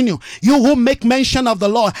who make mention of the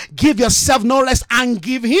Lord, give yourself no rest and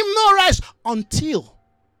give him no rest until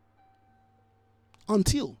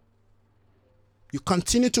you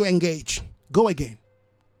continue to engage. Go again.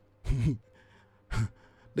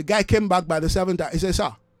 The guy came back by the 7th time. He said,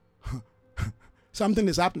 sir, something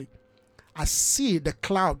is happening. I see the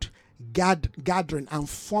cloud gathering and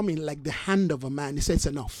forming like the hand of a man. He said, it's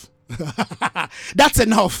enough. That's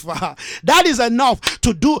enough. That is enough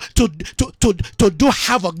to do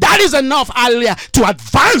havoc. That is enough, hallelujah, to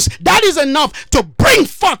advance. That is enough to bring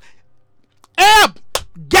forth.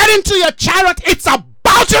 Get into your chariot. It's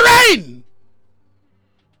about to rain.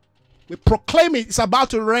 We proclaim it. It's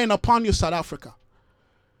about to rain upon you, South Africa.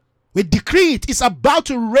 We decree it. It's about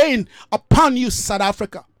to rain upon you, South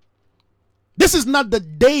Africa. This is not the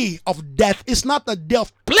day of death. It's not the day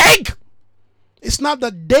of plague. It's not the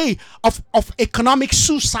day of economic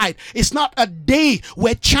suicide. It's not a day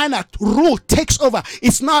where China rule takes over.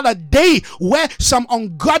 It's not a day where some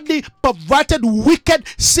ungodly, perverted, wicked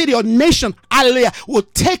city or nation, hallelujah, will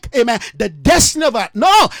take, amen, the destiny of it.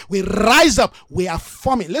 No, we rise up. We are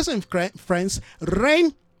forming. Listen, friends,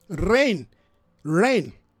 rain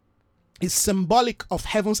is symbolic of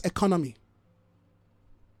heaven's economy.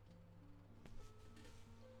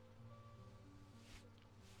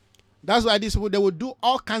 That's why these people, they will do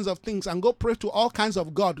all kinds of things and go pray to all kinds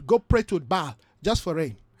of God. Go pray to Baal just for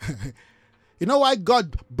rain. You know why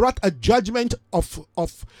God brought a judgment of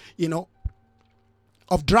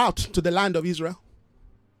drought to the land of Israel?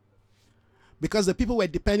 Because the people were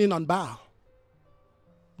depending on Baal,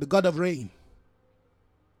 the God of rain.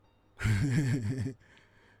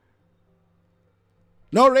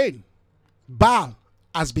 No rain. Baal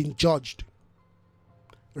has been judged.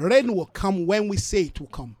 Rain will come when we say it will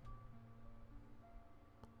come.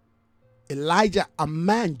 Elijah, a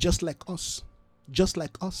man just like us, just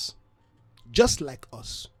like us, just like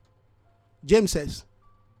us. James says,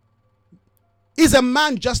 he's a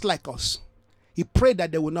man just like us. He prayed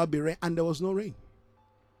that there would not be rain, and there was no rain.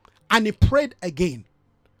 And he prayed again.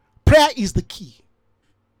 Prayer is the key.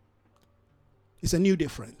 It's a new day,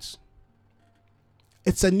 friends.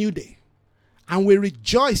 It's a new day. And we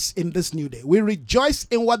rejoice in this new day. We rejoice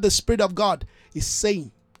in what the Spirit of God is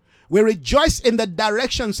saying. We rejoice in the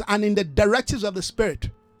directions and in the directives of the Spirit.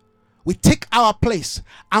 We take our place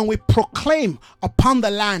and we proclaim upon the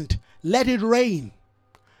land, let it rain.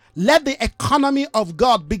 Let the economy of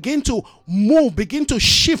God begin to move, begin to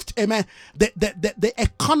shift, amen. The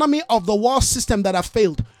economy of the world system that have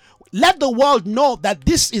failed. Let the world know that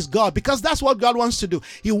this is God, because that's what God wants to do.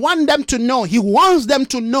 He wants them to know. He wants them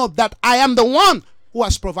to know that I am the one who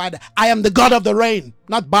has provided. I am the God of the rain,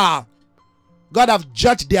 not Baal. God have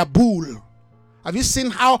judged their bull. Have you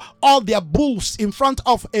seen how all their bulls in front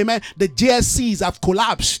of, amen, the JSCs have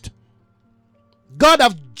collapsed? God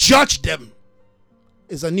have judged them.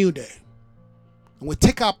 It's a new day. And we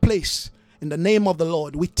take our place in the name of the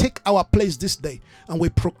Lord. We take our place this day and we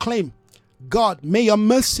proclaim, God, may your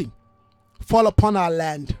mercy fall upon our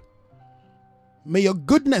land. May your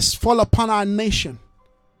goodness fall upon our nation.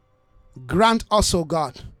 Grant us, O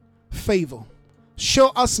God, favor. Show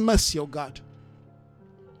us mercy, O God.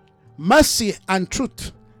 Mercy and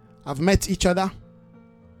truth have met each other.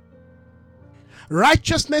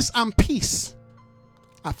 Righteousness and peace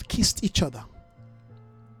have kissed each other.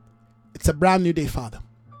 It's a brand new day, Father.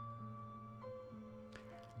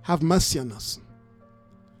 Have mercy on us.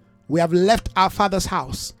 We have left our Father's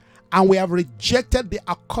house and we have rejected the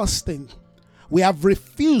accursed thing. We have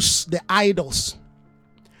refused the idols.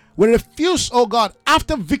 We refuse, oh God,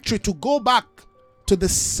 after victory to go back to the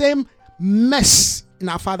same mess in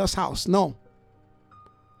our Father's house. No.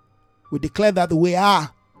 We declare that we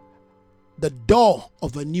are the door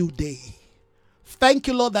of a new day. Thank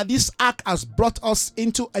you, Lord, that this ark has brought us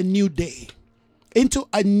into a new day, into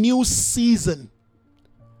a new season.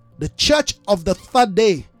 The church of the third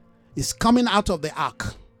day is coming out of the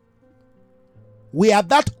ark. We are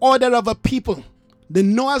that order of a people, the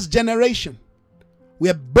Noah's generation. We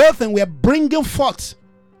are birthing, we are bringing forth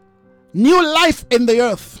new life in the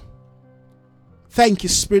earth. Thank you,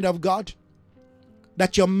 Spirit of God,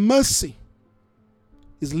 that your mercy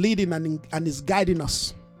is leading and is guiding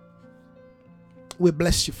us. We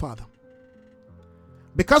bless you, Father.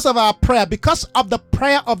 Because of our prayer, because of the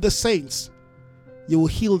prayer of the saints, you will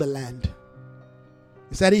heal the land.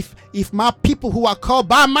 He said, if my people who are called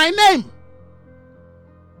by my name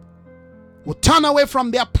will turn away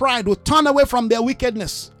from their pride, will turn away from their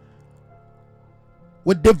wickedness,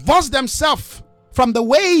 will divorce themselves from the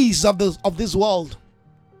ways of this world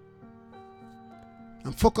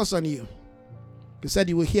and focus on you. He said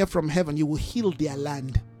you will hear from heaven, you will heal their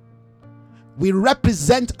land. We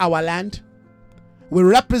represent our land. We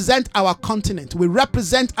represent our continent. We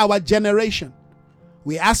represent our generation.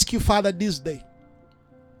 We ask you, Father, this day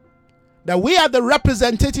that we are the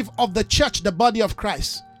representative of the church, the body of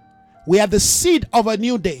Christ. We are the seed of a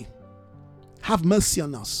new day. Have mercy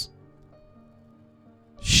on us.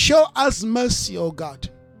 Show us mercy, O God.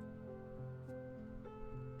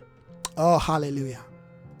 Oh, hallelujah.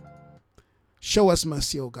 Show us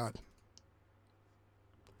mercy, O God.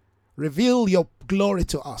 Reveal your glory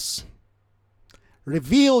to us.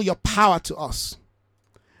 Reveal your power to us.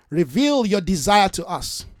 Reveal your desire to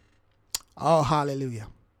us. Oh, hallelujah.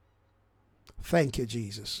 Thank you,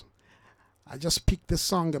 Jesus. I just picked this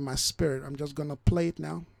song in my spirit. I'm just going to play it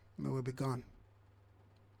now, and then we'll be gone.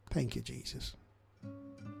 Thank you, Jesus.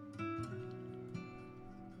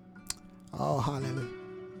 Oh, hallelujah.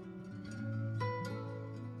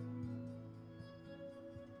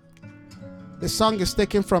 The song is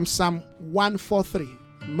taken from Psalm 143,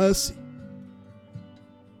 Mercy.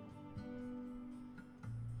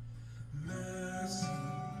 Mercy,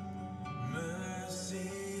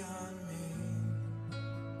 mercy on me,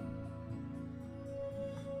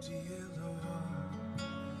 dear Lord,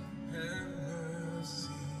 have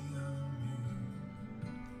mercy on me.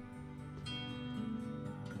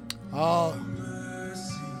 Oh,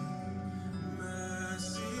 Mercy,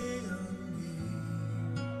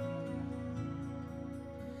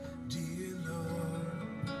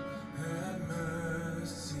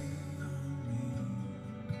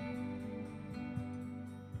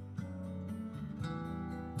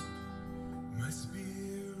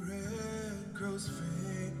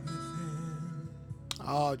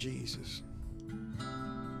 Oh, Jesus.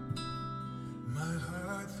 My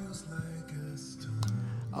heart feels like a stone.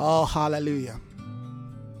 Oh, hallelujah.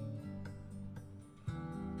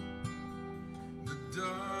 The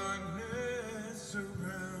darkness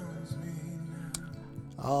surrounds me now.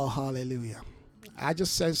 Oh, hallelujah. I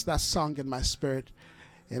just sense that song in my spirit.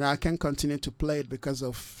 I can't continue to play it because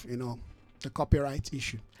of, the copyright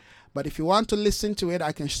issue. But if you want to listen to it,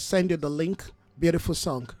 I can send you the link. Beautiful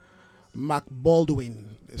song. Mark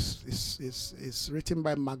Baldwin. It's written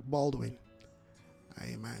by Mark Baldwin.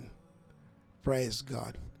 Amen. Praise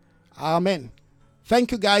God. Amen.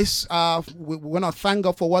 Thank you, guys. We want to thank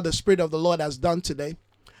God for what the Spirit of the Lord has done today.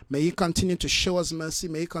 May He continue to show us mercy.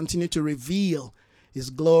 May He continue to reveal His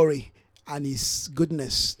glory and His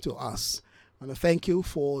goodness to us. I want to thank you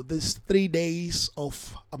for these 3 days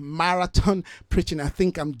of a marathon preaching. I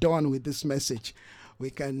think I'm done with this message. We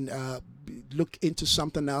can look into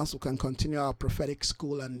something else. We can continue our prophetic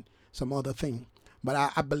school and some other thing.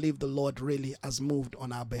 But I believe the Lord really has moved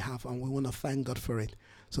on our behalf, and we want to thank God for it.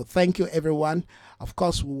 So thank you, everyone. Of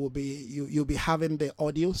course, we will be you'll be having the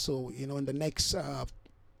audio. So in the next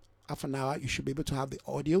half an hour, you should be able to have the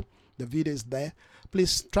audio. The video is there.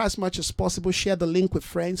 Please try as much as possible. Share the link with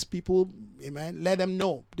friends, people. Amen. Let them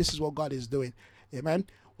know this is what God is doing. Amen.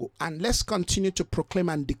 And let's continue to proclaim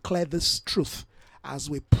and declare this truth as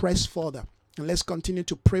we press further. And let's continue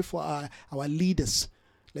to pray for our leaders.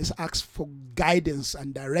 Let's ask for guidance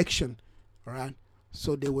and direction. All right.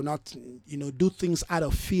 So they will not, do things out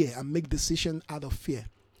of fear and make decisions out of fear.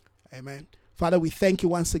 Amen. Father, we thank you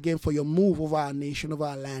once again for your move over our nation, over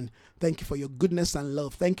our land. Thank you for your goodness and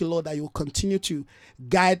love. Thank you, Lord, that you will continue to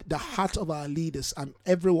guide the heart of our leaders and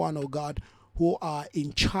everyone, oh God, who are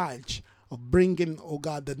in charge of bringing, oh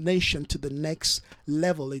God, the nation to the next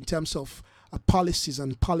level in terms of policies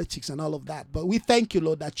and politics and all of that. But we thank you,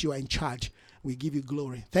 Lord, that you are in charge. We give you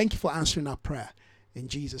glory. Thank you for answering our prayer. In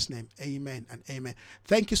Jesus' name, amen and amen.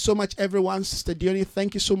 Thank you so much, everyone. Sister Dione,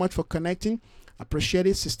 thank you so much for connecting. Appreciate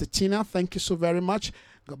it. Sister Tina, thank you so very much.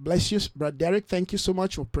 God bless you. Brother Derek, thank you so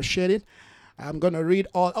much. Appreciate it. I'm going to read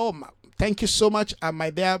all. Thank you so much, my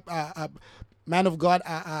dear man of God,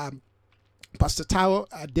 Pastor Tao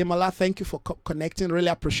Demola. Thank you for connecting. Really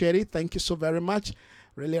appreciate it. Thank you so very much.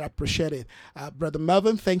 Really appreciate it. Brother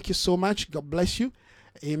Melvin, thank you so much. God bless you.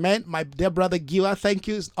 Amen. My dear brother Giwa, thank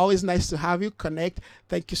you. It's always nice to have you connect.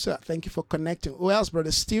 Thank you, sir. Thank you for connecting. Who else?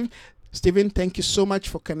 Brother Stephen, thank you so much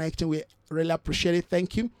for connecting. We really appreciate it.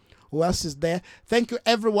 Thank you. Who else is there? Thank you,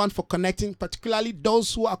 everyone, for connecting, particularly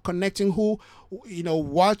those who are connecting who,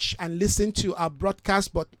 watch and listen to our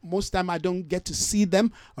broadcast, but most time I don't get to see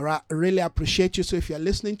them, or I really appreciate you. So if you're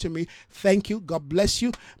listening to me, thank you. God bless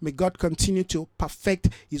you. May God continue to perfect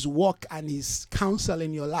His work and His counsel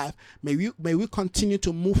in your life. May we continue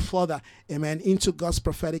to move further, amen, into God's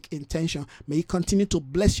prophetic intention. May He continue to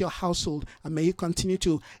bless your household, and may He continue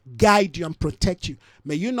to guide you and protect you.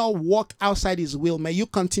 May you not walk outside His will. May you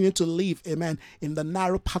continue to live, amen, in the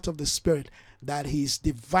narrow path of the Spirit, that His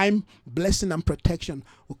divine blessing and protection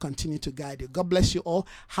will continue to guide you. God bless you all.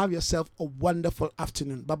 Have yourself a wonderful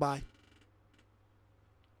afternoon. Bye-bye.